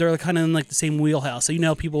Frank's, but they're like kind of in like the same wheelhouse. So you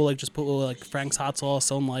know, people like just put like Frank's hot sauce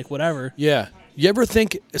on like whatever. Yeah. You ever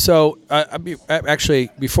think so? Actually,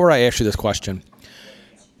 before I ask you this question,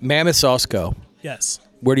 Mammoth Sauce Go. Yes.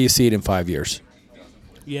 Where do you see it in 5 years?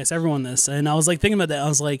 Yes, everyone this, and I was like thinking about that. I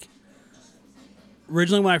was like,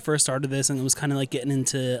 originally when I first started this, and it was kind of like getting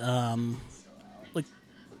into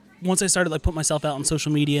once I started like putting myself out on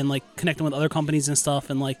social media and like connecting with other companies and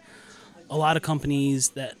stuff, and like a lot of companies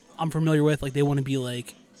that I'm familiar with, like they want to be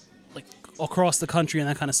like across the country and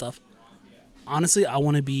that kind of stuff. Honestly, I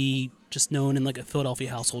want to be just known in like a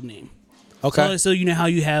Philadelphia household name. Okay. So you know how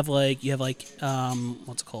you have what's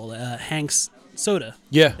it called? Hank's Soda.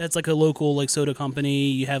 Yeah. That's like a local like soda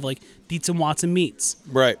company. You have like Dietz and Watson Meats.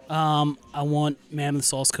 Right. I want Mammoth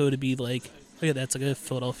Sauce Co. to be like, oh yeah, that's like a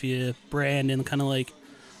Philadelphia brand, and kind of like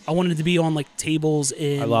I wanted to be on like tables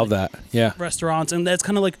in I love that. Yeah. restaurants, and that's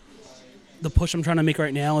kind of like the push I'm trying to make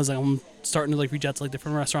right now is like I'm starting to like reach out to like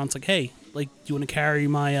different restaurants like, hey, like do you want to carry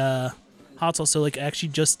my hot sauce? So like actually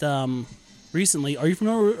just recently, are you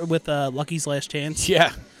familiar with Lucky's Last Chance?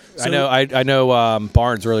 Yeah. So, I know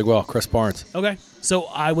Barnes really well, Chris Barnes. Okay. So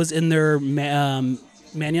I was in their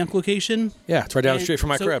Manayunk location. Yeah, it's right down the street from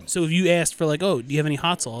my crib. So if you asked for like, oh, do you have any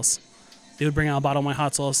hot sauce? They would bring out a bottle of my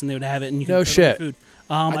hot sauce and they would have it, and you can no shit. Food.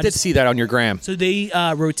 I did see that on your gram. So they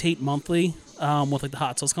rotate monthly with like the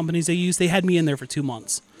hot sauce companies they use. They had me in there for 2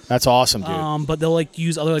 months. That's awesome, dude. But they'll like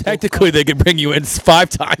use other like technically they could bring you in 5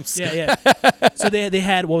 times. Yeah. So they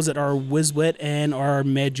had what was it? Our Whiz Wit and our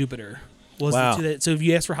Mad Jupiter. Wow. So if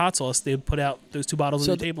you asked for hot sauce, they would put out those 2 bottles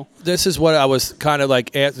on the table. This is what I was kind of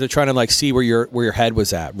like trying to like see where your head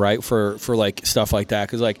was at, right? For like stuff like that,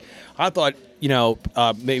 because like I thought, you know,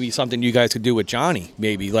 maybe something you guys could do with Johnny.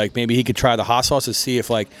 Maybe he could try the hot sauce to see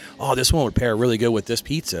if like, oh, this one would pair really good with this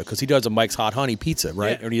pizza, because he does a Mike's Hot Honey pizza,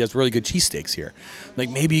 right? Yeah. And he does really good cheesesteaks here.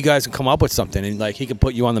 Like maybe you guys can come up with something, and like he can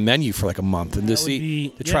put you on the menu for like a month and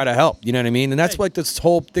try to help. You know what I mean? And that's like this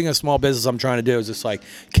whole thing of small business I'm trying to do is just like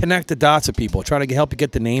connect the dots of people, trying to help you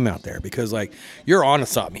get the name out there, because like you're onto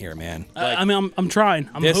something here, man. Like, I mean, I'm trying.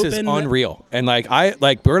 This is unreal, and like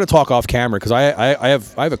we're gonna talk off camera, because I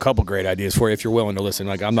have a couple great ideas for you. story if you're willing to listen.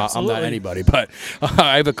 Like I'm not anybody, but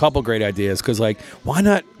I have a couple great ideas because like why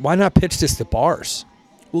not pitch this to bars?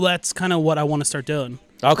 Well, that's kind of what I want to start doing.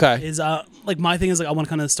 Okay. Is like my thing is like I want to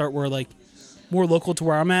kind of start where like more local to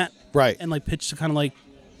where I'm at. Right. And like pitch to kind of like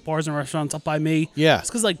bars and restaurants up by me. Yeah. It's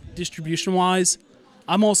because like distribution wise,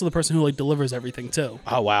 I'm also the person who like delivers everything too.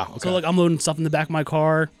 Oh wow. Okay. So like I'm loading stuff in the back of my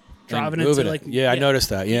car, driving it to like I noticed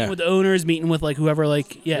that. Yeah. Meeting with the owners, meeting with like whoever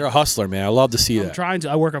like You're a hustler, man. I love to see that. I'm trying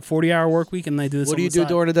to. I work a 40-hour work week and I do this. What do you do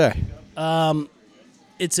during the day?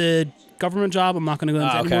 It's a government job. I'm not going to go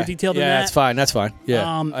into any more detail than that. Yeah, that's fine. That's fine.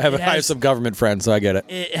 Yeah. I have some government friends, so I get it.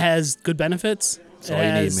 It has good benefits. That's all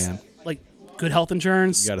you need, man. Like good health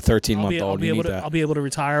insurance. You got a 13-month-old. You need that. I'll be able to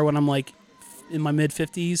retire when I'm like in my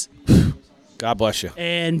mid-50s. God bless you.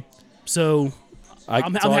 And so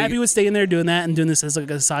I'm happy with staying there doing that and doing this as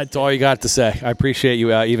like a side. That's all you got to say. I appreciate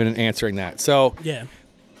you even answering that. So yeah,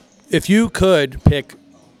 if you could pick,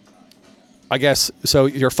 I guess, so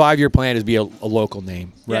your 5-year plan is be a local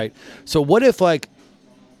name, right? Yeah. So what if like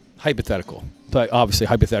hypothetical, but obviously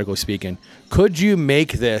hypothetically speaking, could you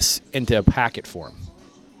make this into a packet form?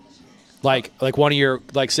 Like one of your,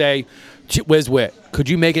 like say, Whiz Wit, could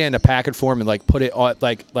you make it in a packet form and like put it on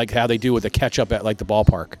like how they do with the ketchup at like the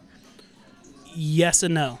ballpark? Yes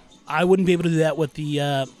and no. I wouldn't be able to do that with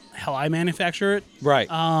the how I manufacture it. Right.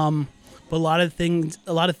 But a lot of things,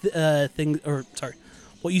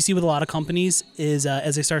 what you see with a lot of companies is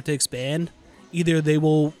as they start to expand, either they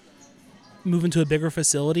will move into a bigger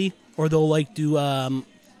facility or they'll like do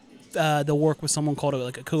they'll work with someone called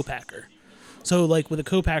like a co-packer. So like with a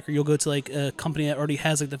co-packer, you'll go to like a company that already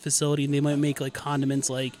has like the facility and they might make like condiments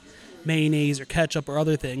like mayonnaise or ketchup or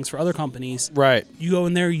other things for other companies. Right. You go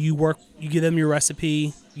in there, you give them your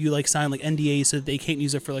recipe, you like sign like NDAs so that they can't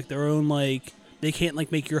use it for like their own like they can't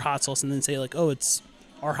like make your hot sauce and then say like, oh, it's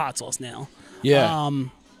our hot sauce now. Yeah.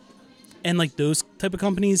 And like those type of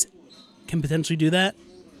companies can potentially do that,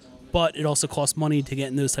 but it also costs money to get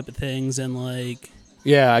in those type of things and like.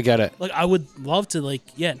 Yeah, I get it. Like I would love to like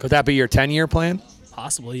Could that be your 10-year plan?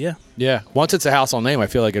 Possibly, yeah. Yeah. Once it's a household name, I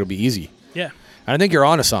feel like it'll be easy. Yeah. And I think you're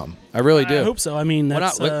onto something. I really do. I hope so. I mean,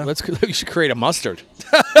 that's we should create a mustard.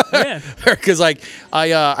 Yeah. Because like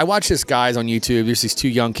I watch this guys on YouTube. There's these 2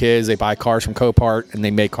 young kids. They buy cars from Copart and they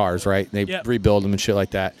make cars, right? And they rebuild them and shit like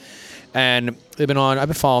that. And I've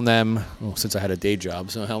been following them since I had a day job.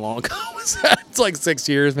 So how long ago was that? It's like 6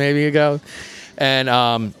 years maybe ago.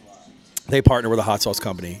 And they partner with a hot sauce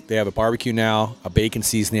company. They have a barbecue now, a bacon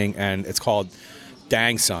seasoning, and it's called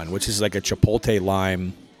Dang Son, which is like a chipotle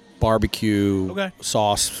lime barbecue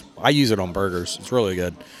sauce. I use it on burgers. It's really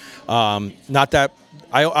good. Not that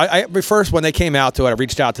I first when they came out to it, I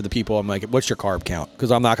reached out to the people. I'm like, "What's your carb count?"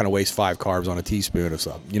 Because I'm not going to waste 5 carbs on a teaspoon of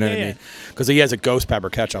something. You know what I mean? Because he has a ghost pepper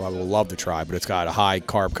ketchup I would love to try, but it's got a high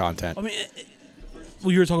carb content. I mean,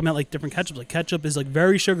 well, you were talking about like different ketchups. Like ketchup is like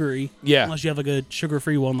very sugary. Yeah. Unless you have like a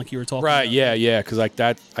sugar-free one, like you were talking. Right. about. Yeah. Because like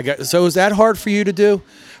that, So is that hard for you to do?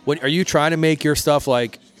 Are you trying to make your stuff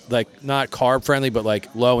like not carb friendly, but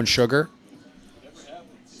like low in sugar?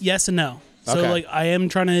 Yes and no. So like I am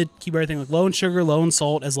trying to keep everything like low in sugar, low in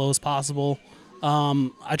salt, as low as possible.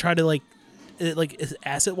 I try to like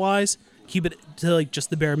acid wise keep it to like just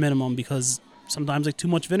the bare minimum because sometimes like too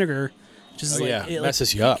much vinegar just it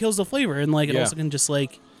messes you up. It kills the flavor and like it also can just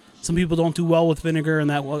like some people don't do well with vinegar and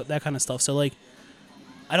that kind of stuff. So like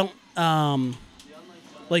I don't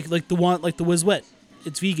like the one like the Whiz Wet.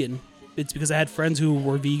 It's vegan. It's because I had friends who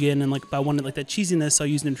were vegan and like I wanted like that cheesiness, so I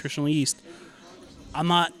used nutritional yeast. I'm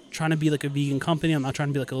not trying to be like a vegan company. I'm not trying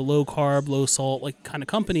to be like a low carb, low salt like kind of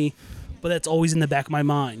company, but that's always in the back of my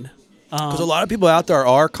mind. Because a lot of people out there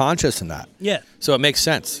are conscious in that. Yeah. So it makes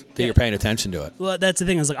sense that you're paying attention to it. Well, that's the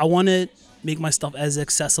thing is like I want to make my stuff as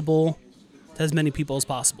accessible to as many people as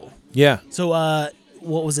possible. Yeah. So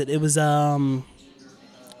what was it? It was I'm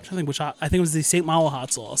trying to think I think it was the St. Malo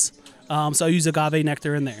hot sauce. So I use agave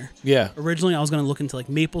nectar in there. Yeah. Originally, I was going to look into like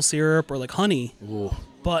maple syrup or like honey. Ooh.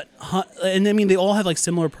 But and I mean they all have like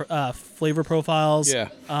similar flavor profiles. Yeah.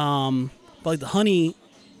 But like the honey,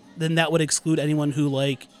 then that would exclude anyone who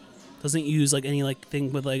like doesn't use like any like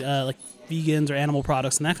thing with like vegans or animal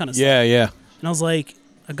products and that kind of stuff. Yeah, yeah. And I was like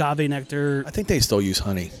agave nectar. I think they still use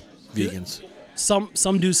honey. Vegans.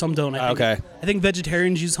 Some do, some don't. I think. Okay. I think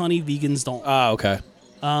vegetarians use honey. Vegans don't. Oh, okay.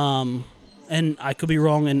 And I could be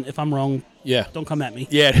wrong, and if I'm wrong, don't come at me.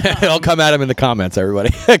 Yeah, I'll come at him in the comments, everybody,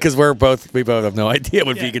 because we both have no idea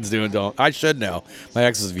what vegans do and don't. I should know. My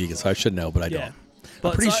ex is vegan, so I should know, but I don't. But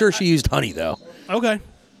I'm pretty sure she used honey, though. Okay.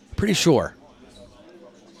 Pretty sure.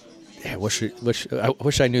 Yeah, I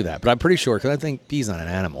wish I knew that, but I'm pretty sure because I think bee's not an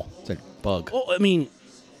animal; it's a bug. Well, I mean,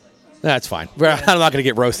 That's fine. Yeah. I'm not going to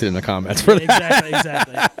get roasted in the comments for that.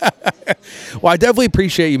 Exactly. Well, I definitely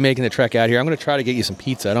appreciate you making the trek out here. I'm going to try to get you some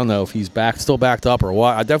pizza. I don't know if he's still backed up or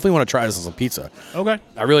what. I definitely want to try this on some pizza. Okay.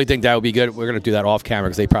 I really think that would be good. We're going to do that off camera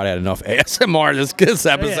because they probably had enough ASMR this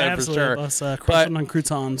episode for sure. Us crushing on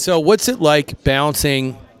croutons. So what's it like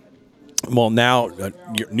balancing, well, now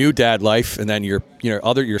your new dad life and then your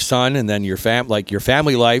son and then your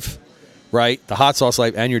family life, right? The hot sauce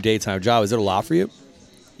life and your daytime job. Is it a lot for you?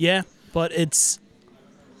 Yeah, but it's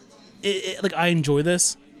like I enjoy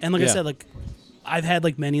this. And like I said, like I've had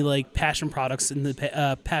like many like passion projects in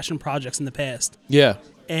the past. Yeah.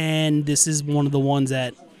 And this is one of the ones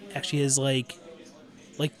that actually is like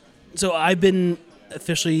so I've been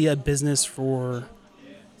officially a business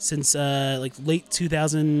since like late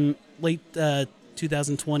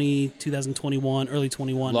 2020, 2021, early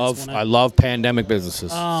 21. I love pandemic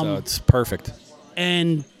businesses. So it's perfect.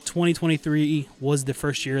 And 2023 was the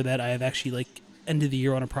first year that I have actually like ended the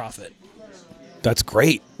year on a profit. That's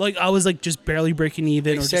great. Like I was like just barely breaking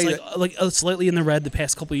even, or just like slightly in the red the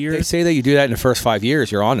past couple of years. They say that you do that in the first 5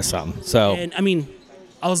 years, you're on to something. So, and I mean,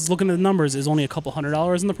 I was looking at the numbers. It's only a couple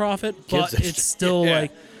 $100 in the profit, but it's still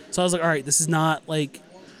like. So I was like, all right, this is not like,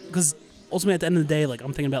 because ultimately at the end of the day, like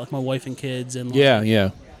I'm thinking about like my wife and kids, and like,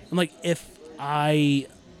 I'm like, if I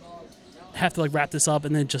have to like wrap this up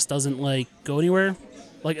and then it just doesn't like go anywhere.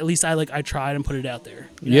 Like at least I tried and put it out there.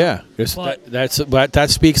 Yeah, that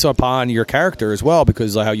speaks upon your character as well,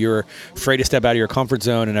 because like how you're afraid to step out of your comfort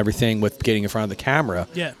zone and everything with getting in front of the camera.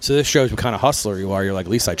 Yeah. So this shows what kind of hustler you are. You're like,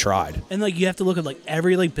 at least I tried. And like you have to look at like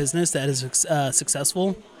every like business that is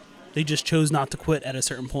successful, they just chose not to quit at a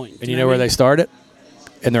certain point. And you know where they started?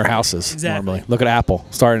 In their houses. Exactly. Normally. Look at Apple.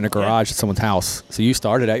 Started in a garage at someone's house. So you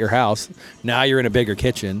started at your house. Now you're in a bigger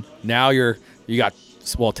kitchen. Now you got.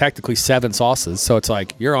 Well, technically 7 sauces, so it's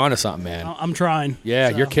like you're onto something, man. I'm trying. Yeah,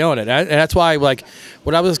 you're killing it, and that's why, like,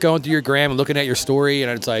 when I was going through your gram and looking at your story,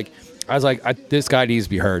 and it's like, I was like, this guy needs to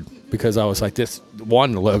be heard, because I was like, the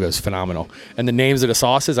logo is phenomenal, and the names of the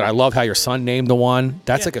sauces, and I love how your son named the one.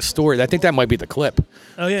 That's like a story. I think that might be the clip.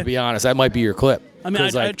 Oh yeah. To be honest, that might be your clip. I mean,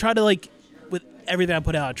 I try to like with everything I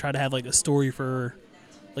put out, I try to have like a story for,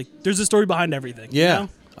 like, there's a story behind everything. Yeah, you know?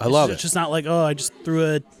 I love it. It's just not like, oh, I just threw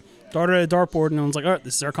a started at a dartboard and I was like, all right,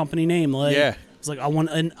 this is our company name. Like, it's like I want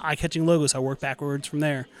an eye-catching logo, so I work backwards from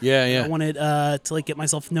there. Yeah. I wanted to like get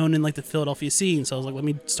myself known in like the Philadelphia scene, so I was like, let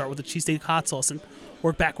me start with the cheesesteak hot sauce and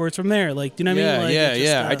work backwards from there. Like, do you know what I mean?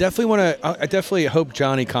 Like, I definitely want to. I definitely hope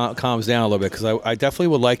Johnny calms down a little bit, because I definitely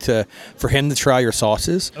would like for him to try your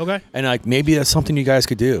sauces. Okay. And like maybe that's something you guys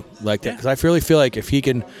could do like that, because I really feel like if he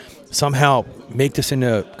can somehow make this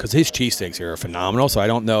into, because his cheesesteaks here are phenomenal, so I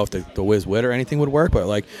don't know if the Whiz Wit or anything would work, but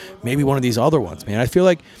like maybe one of these other ones, man. I feel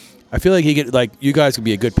like he could, like, you guys could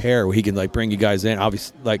be a good pair where he can like bring you guys in.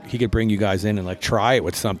 Obviously, like he could bring you guys in and like try it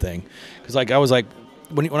with something, because like I was like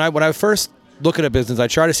when I first look at a business, I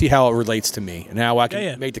try to see how it relates to me and how I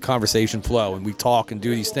can make the conversation flow and we talk and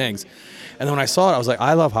do these things. And then when I saw it, I was like,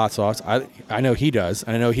 I love hot sauce. I know he does.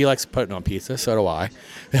 I know he likes putting it on pizza. So do I.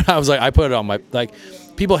 And I was like, I put it on my, like,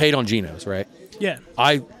 people hate on Geno's, right? Yeah.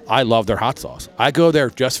 I love their hot sauce. I go there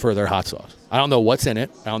just for their hot sauce. I don't know what's in it.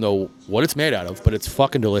 I don't know what it's made out of, but it's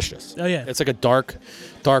fucking delicious. Oh yeah. It's like a dark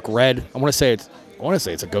red. I want to say it's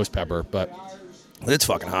a ghost pepper, but it's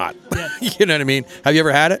fucking hot. Yeah. You know what I mean? Have you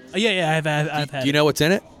ever had it? Yeah, I've had it. Do you know what's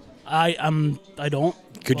in it? I don't.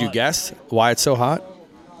 Could you guess why it's so hot?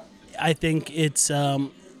 I think it's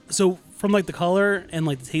so from like the color and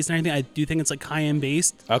like the taste and everything, I do think it's like cayenne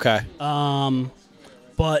based. Okay.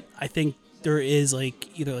 But I think there is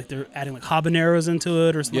like either like they're adding like habaneros into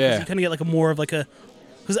it or something. Yeah. So you kind of get like a more of like a,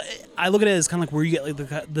 because I look at it as kind of like where you get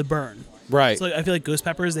like the burn. Right. So like, I feel like ghost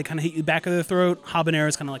peppers, they kind of hit you back of the throat. Habanero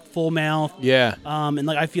is kind of like full mouth. Yeah. And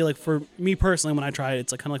like I feel like for me personally, when I try it,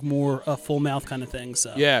 it's like kind of like more a full mouth kind of thing.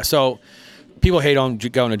 So yeah. So people hate on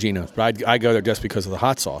going to Geno's, but I go there just because of the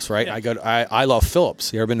hot sauce, right? Yeah. I love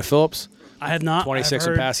Phillips. You ever been to Phillips? I have not. 26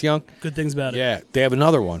 and Pass Young. Good things about it. Yeah, they have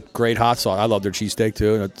another one. Great hot sauce. I love their cheesesteak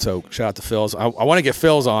too. So shout out to Phil's. I want to get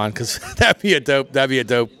Phil's on because that'd be a dope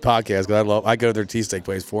podcast. Because I go to their cheesesteak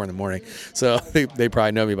place 4 a.m. So they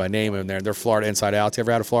probably know me by name in there. They're Florida Inside Out. You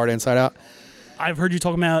ever had a Florida Inside Out? I've heard you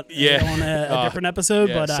talking about it on a different episode,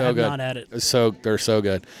 but I have not had it. They're so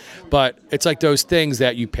good. But it's like those things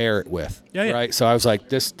that you pair it with, right? So I was like,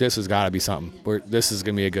 this has got to be something. This is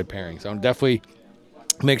going to be a good pairing. So I'm definitely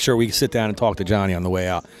make sure we can sit down and talk to Johnny on the way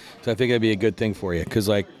out. So I think it'd be a good thing for you because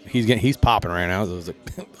like he's popping right now. So I was like,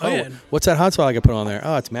 what's that hot sauce I can put on there?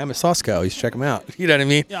 Oh, it's Mammoth Sauce Co. You should check him out. You know what I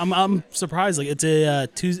mean? Yeah, I'm surprised. Like it's a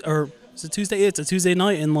It's a Tuesday. It's a Tuesday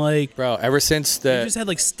night, and like, bro, ever since we just had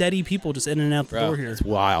like steady people just in and out the door here. It's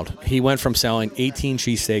wild. He went from selling 18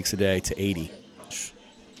 cheesesteaks a day to 80,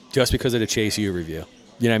 just because of the Chase U review.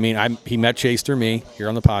 You know what I mean? He met Chase through me here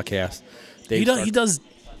on the podcast. He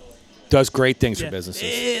does great things for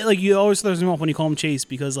businesses. Like you always throws him off when you call him Chase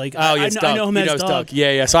because like I know him as Doug.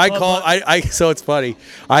 Yeah. So so it's funny.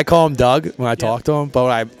 I call him Doug when I talk to him, but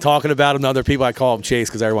when I'm talking about him to other people, I call him Chase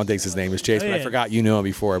because everyone thinks his name is Chase. But I forgot you knew him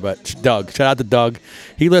before. But Doug, shout out to Doug.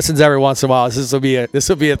 He listens every once in a while. This will be a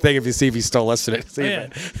thing if he's still listening.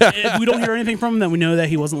 If we don't hear anything from him, then we know that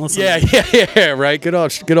he wasn't listening. Yeah. Right. Good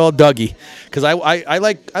old Dougie. Because I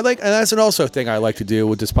like, and that's an also thing I like to do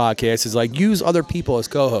with this podcast is like use other people as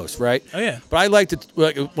co-hosts, right? Oh yeah. But I like to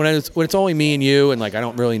when it's only me and you, and like I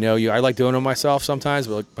don't really know you. I like doing it myself sometimes.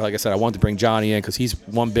 But like I said, I wanted to bring Johnny in because he's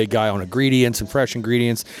one big guy on ingredients and fresh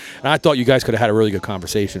ingredients. And I thought you guys could have had a really good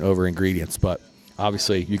conversation over ingredients. But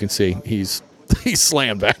obviously, you can see he's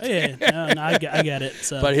slammed back. Oh, yeah, no, I get it.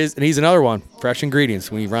 So. But he's another one. Fresh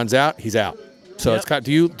ingredients. When he runs out, he's out. So it's kind of,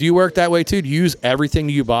 do you work that way too? Do you use everything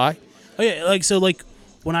you buy? Oh yeah, like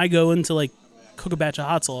when I go into like cook a batch of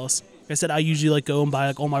hot sauce. Like I said, I usually like go and buy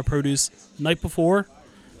like all my produce the night before,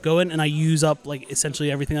 go in and I use up like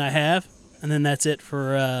essentially everything I have, and then that's it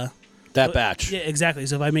for that batch. Yeah, exactly.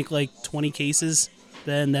 So if I make like 20 cases,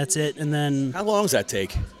 then that's it, and then how long does that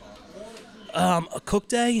take? A cook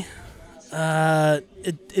day.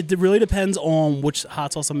 It really depends on which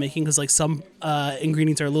hot sauce I'm making because like some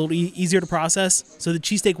ingredients are a little easier to process. So the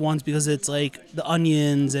cheesesteak ones, because it's like the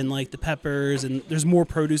onions and like the peppers and there's more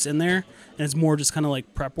produce in there and it's more just kind of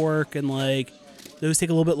like prep work and like those take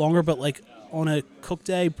a little bit longer. But like on a cook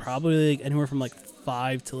day, probably like anywhere from like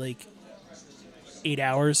 5 to like 8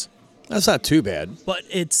 hours. That's not too bad. But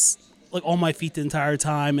it's like on my feet the entire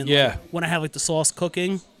time. And like, when I have like the sauce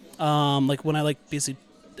cooking, like when I like basically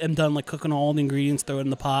am done like cooking all the ingredients, throw it in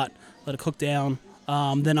the pot, let it cook down.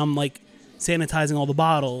 Then I'm like sanitizing all the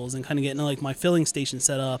bottles and kind of getting like my filling station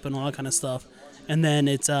set up and all that kind of stuff. And then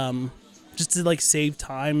it's just to like save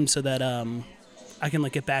time so that I can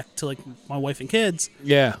like get back to like my wife and kids.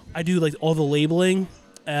 Yeah. I do like all the labeling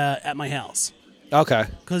at my house. Okay.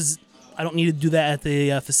 Because I don't need to do that at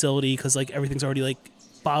the facility because like everything's already like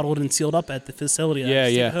bottled and sealed up at the facility. I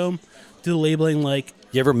stay at home, do the labeling like.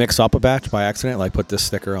 You ever mix up a batch by accident? Like put this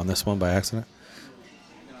sticker on this one by accident?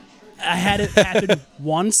 I had it happen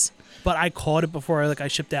once, but I caught it before I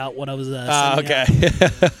shipped out what I was okay.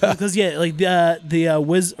 Because like the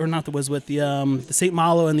Wiz, or not the Wiz with the St.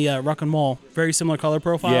 Malo and the Ruck and Mall, very similar color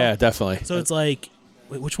profile. Yeah, definitely. So it's like,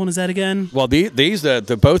 wait, which one is that again? Well, these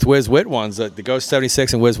the both Whiz Wit ones, the Ghost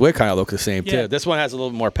 76 and Whiz Wit kind of look the same too. This one has a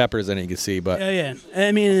little more peppers in it, you can see, but yeah.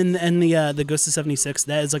 I mean, and the Ghost 76,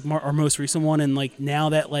 that is like our most recent one, and like now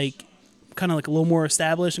that like kind of like a little more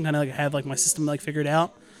established and kind of like have like my system like figured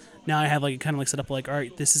out. Now I have like kind of like set up like, all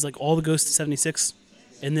right, this is like all the Ghost 76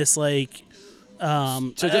 in this like I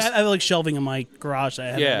have like shelving in my garage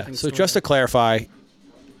that I have so just to clarify,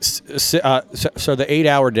 so the 8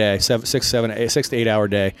 hour day, 6 to 8 hour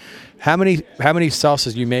day, how many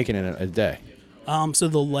sauces are you making in a day? So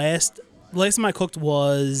the last time I cooked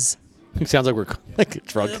was. It sounds like we're like a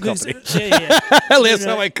drug company. Yeah. Last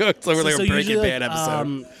time I cooked, like a Breaking Bad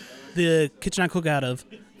episode. The kitchen I cook out of,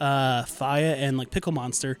 Faya and like Pickle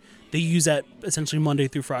Monster, they use that essentially Monday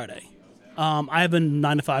through Friday. I have a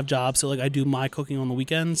 9-to-5 job, so like I do my cooking on the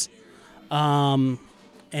weekends. And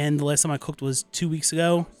the last time I cooked was 2 weeks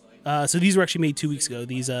ago. So these were actually made 2 weeks ago,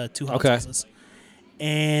 these 2 hot sauces.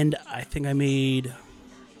 And I think I made,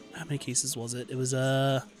 how many cases was it? It was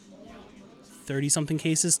 30-something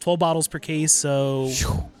cases, 12 bottles per case, so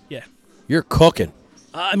yeah. You're cooking.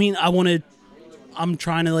 I mean, I'm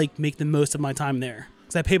trying to like make the most of my time there.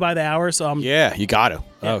 Because I pay by the hour, so I'm... Yeah, you got to.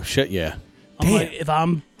 Yeah. Oh, shit, yeah. Like,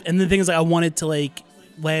 and the thing is, like, I want it to like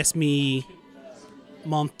last me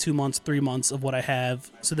month, 2 months, 3 months of what I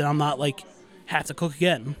have, so that I'm not like have to cook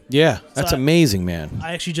again. Yeah, that's amazing, man.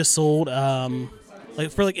 I actually just sold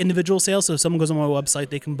like for like individual sales. So if someone goes on my website,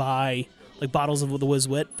 they can buy like bottles of the Whiz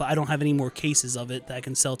Wit, but I don't have any more cases of it that I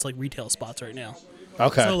can sell to like retail spots right now.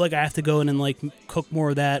 Okay. So like I have to go in and like cook more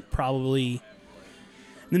of that probably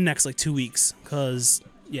in the next like 2 weeks, because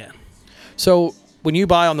So when you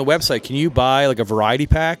buy on the website, can you buy like a variety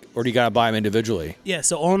pack, or do you got to buy them individually? Yeah,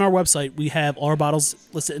 so on our website, we have all our bottles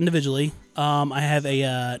listed individually. I have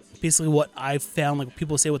a basically what I've found, like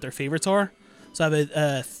people say what their favorites are. So I have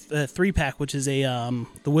a 3-pack, which is the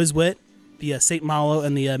Whiz Wit, the St. Malo,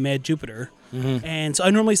 and the Mad Jupiter. Mm-hmm. And so I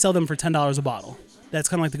normally sell them for $10 a bottle. That's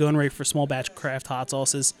kind of like the going rate for small batch craft hot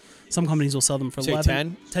sauces. Some companies will sell them for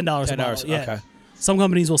 $10 a bottle. Yeah. Okay. Some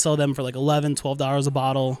companies will sell them for like $11, $12 a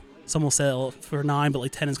bottle. Some will sell for $9, but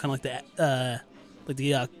like 10 is kind of like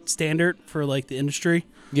the standard for like the industry.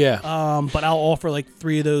 Yeah. But I'll offer like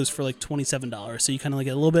 3 of those for like $27. So you kind of like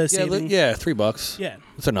get a little bit of saving. Yeah, $3. Yeah,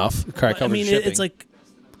 it's enough. I mean, it's like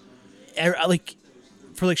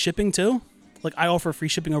for like shipping too. Like I offer free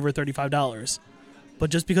shipping over $35. But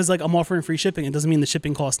just because like I'm offering free shipping, it doesn't mean the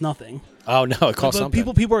shipping costs nothing. Oh no, it costs something.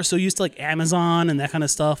 People are so used to like Amazon and that kind of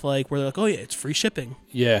stuff, like where they're like, oh yeah, it's free shipping.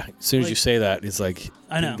 Yeah, as soon as you say that, it's like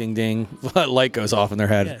I know. ding ding ding, light goes off in their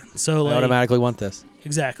head. Yeah, so I automatically want this.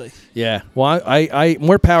 Exactly. Yeah. Well, I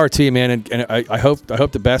more power to you, man, and I hope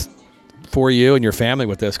the best for you and your family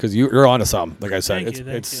with this because you're onto something. Like I said,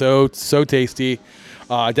 it's so tasty.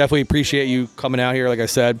 I definitely appreciate you coming out here. Like I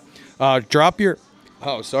said, drop your.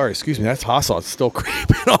 Oh, sorry. Excuse me. That's hostile. It's still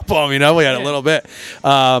creeping up on me. We had a little bit.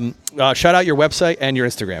 Shout out your website and your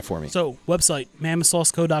Instagram for me. So, website,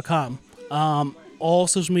 mammothsauceco.com. All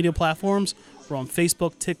social media platforms. We're on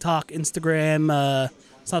Facebook, TikTok, Instagram.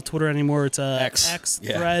 It's not Twitter anymore. It's X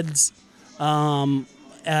Threads,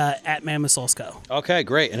 at Mammoth Sauce Co. Okay,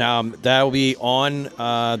 great. And that will be on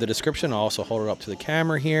the description. I'll also hold it up to the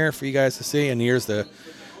camera here for you guys to see. And here's the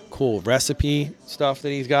cool recipe stuff that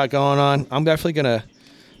he's got going on. I'm definitely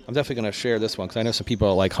gonna share this one because I know some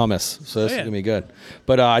people like hummus, so this is gonna be good.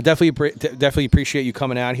 But I definitely appreciate you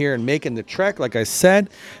coming out here and making the trek. Like I said,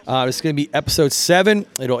 this is gonna be episode 7.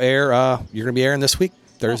 It'll air. You're gonna be airing this week,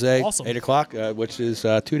 Thursday, awesome. 8 o'clock, which is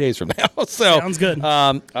 2 days from now. So sounds good.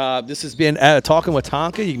 This has been Talking with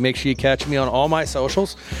Tonka. You can make sure you catch me on all my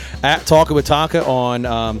socials at Talking with Tonka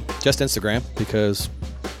on just Instagram because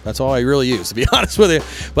that's all I really use, to be honest with you.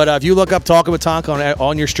 But if you look up Talkin' with Tonka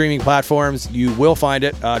on your streaming platforms, you will find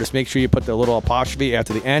it. Just make sure you put the little apostrophe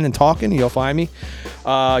after the N and Talkin', you'll find me.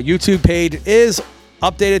 YouTube page is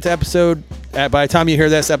updated to episode. By the time you hear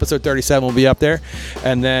this, episode 37 will be up there.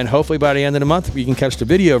 And then hopefully by the end of the month, you can catch the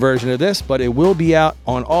video version of this. But it will be out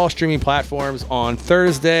on all streaming platforms on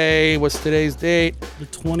Thursday. What's today's date? The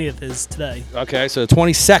 20th is today. Okay, so the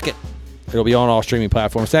 22nd. It'll be on all streaming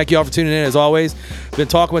platforms. Thank you all for tuning in, as always. Been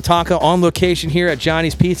talking with Tonka on location here at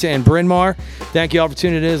Johnny's Pizza in Bryn Mawr. Thank you all for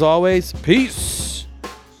tuning in, as always. Peace.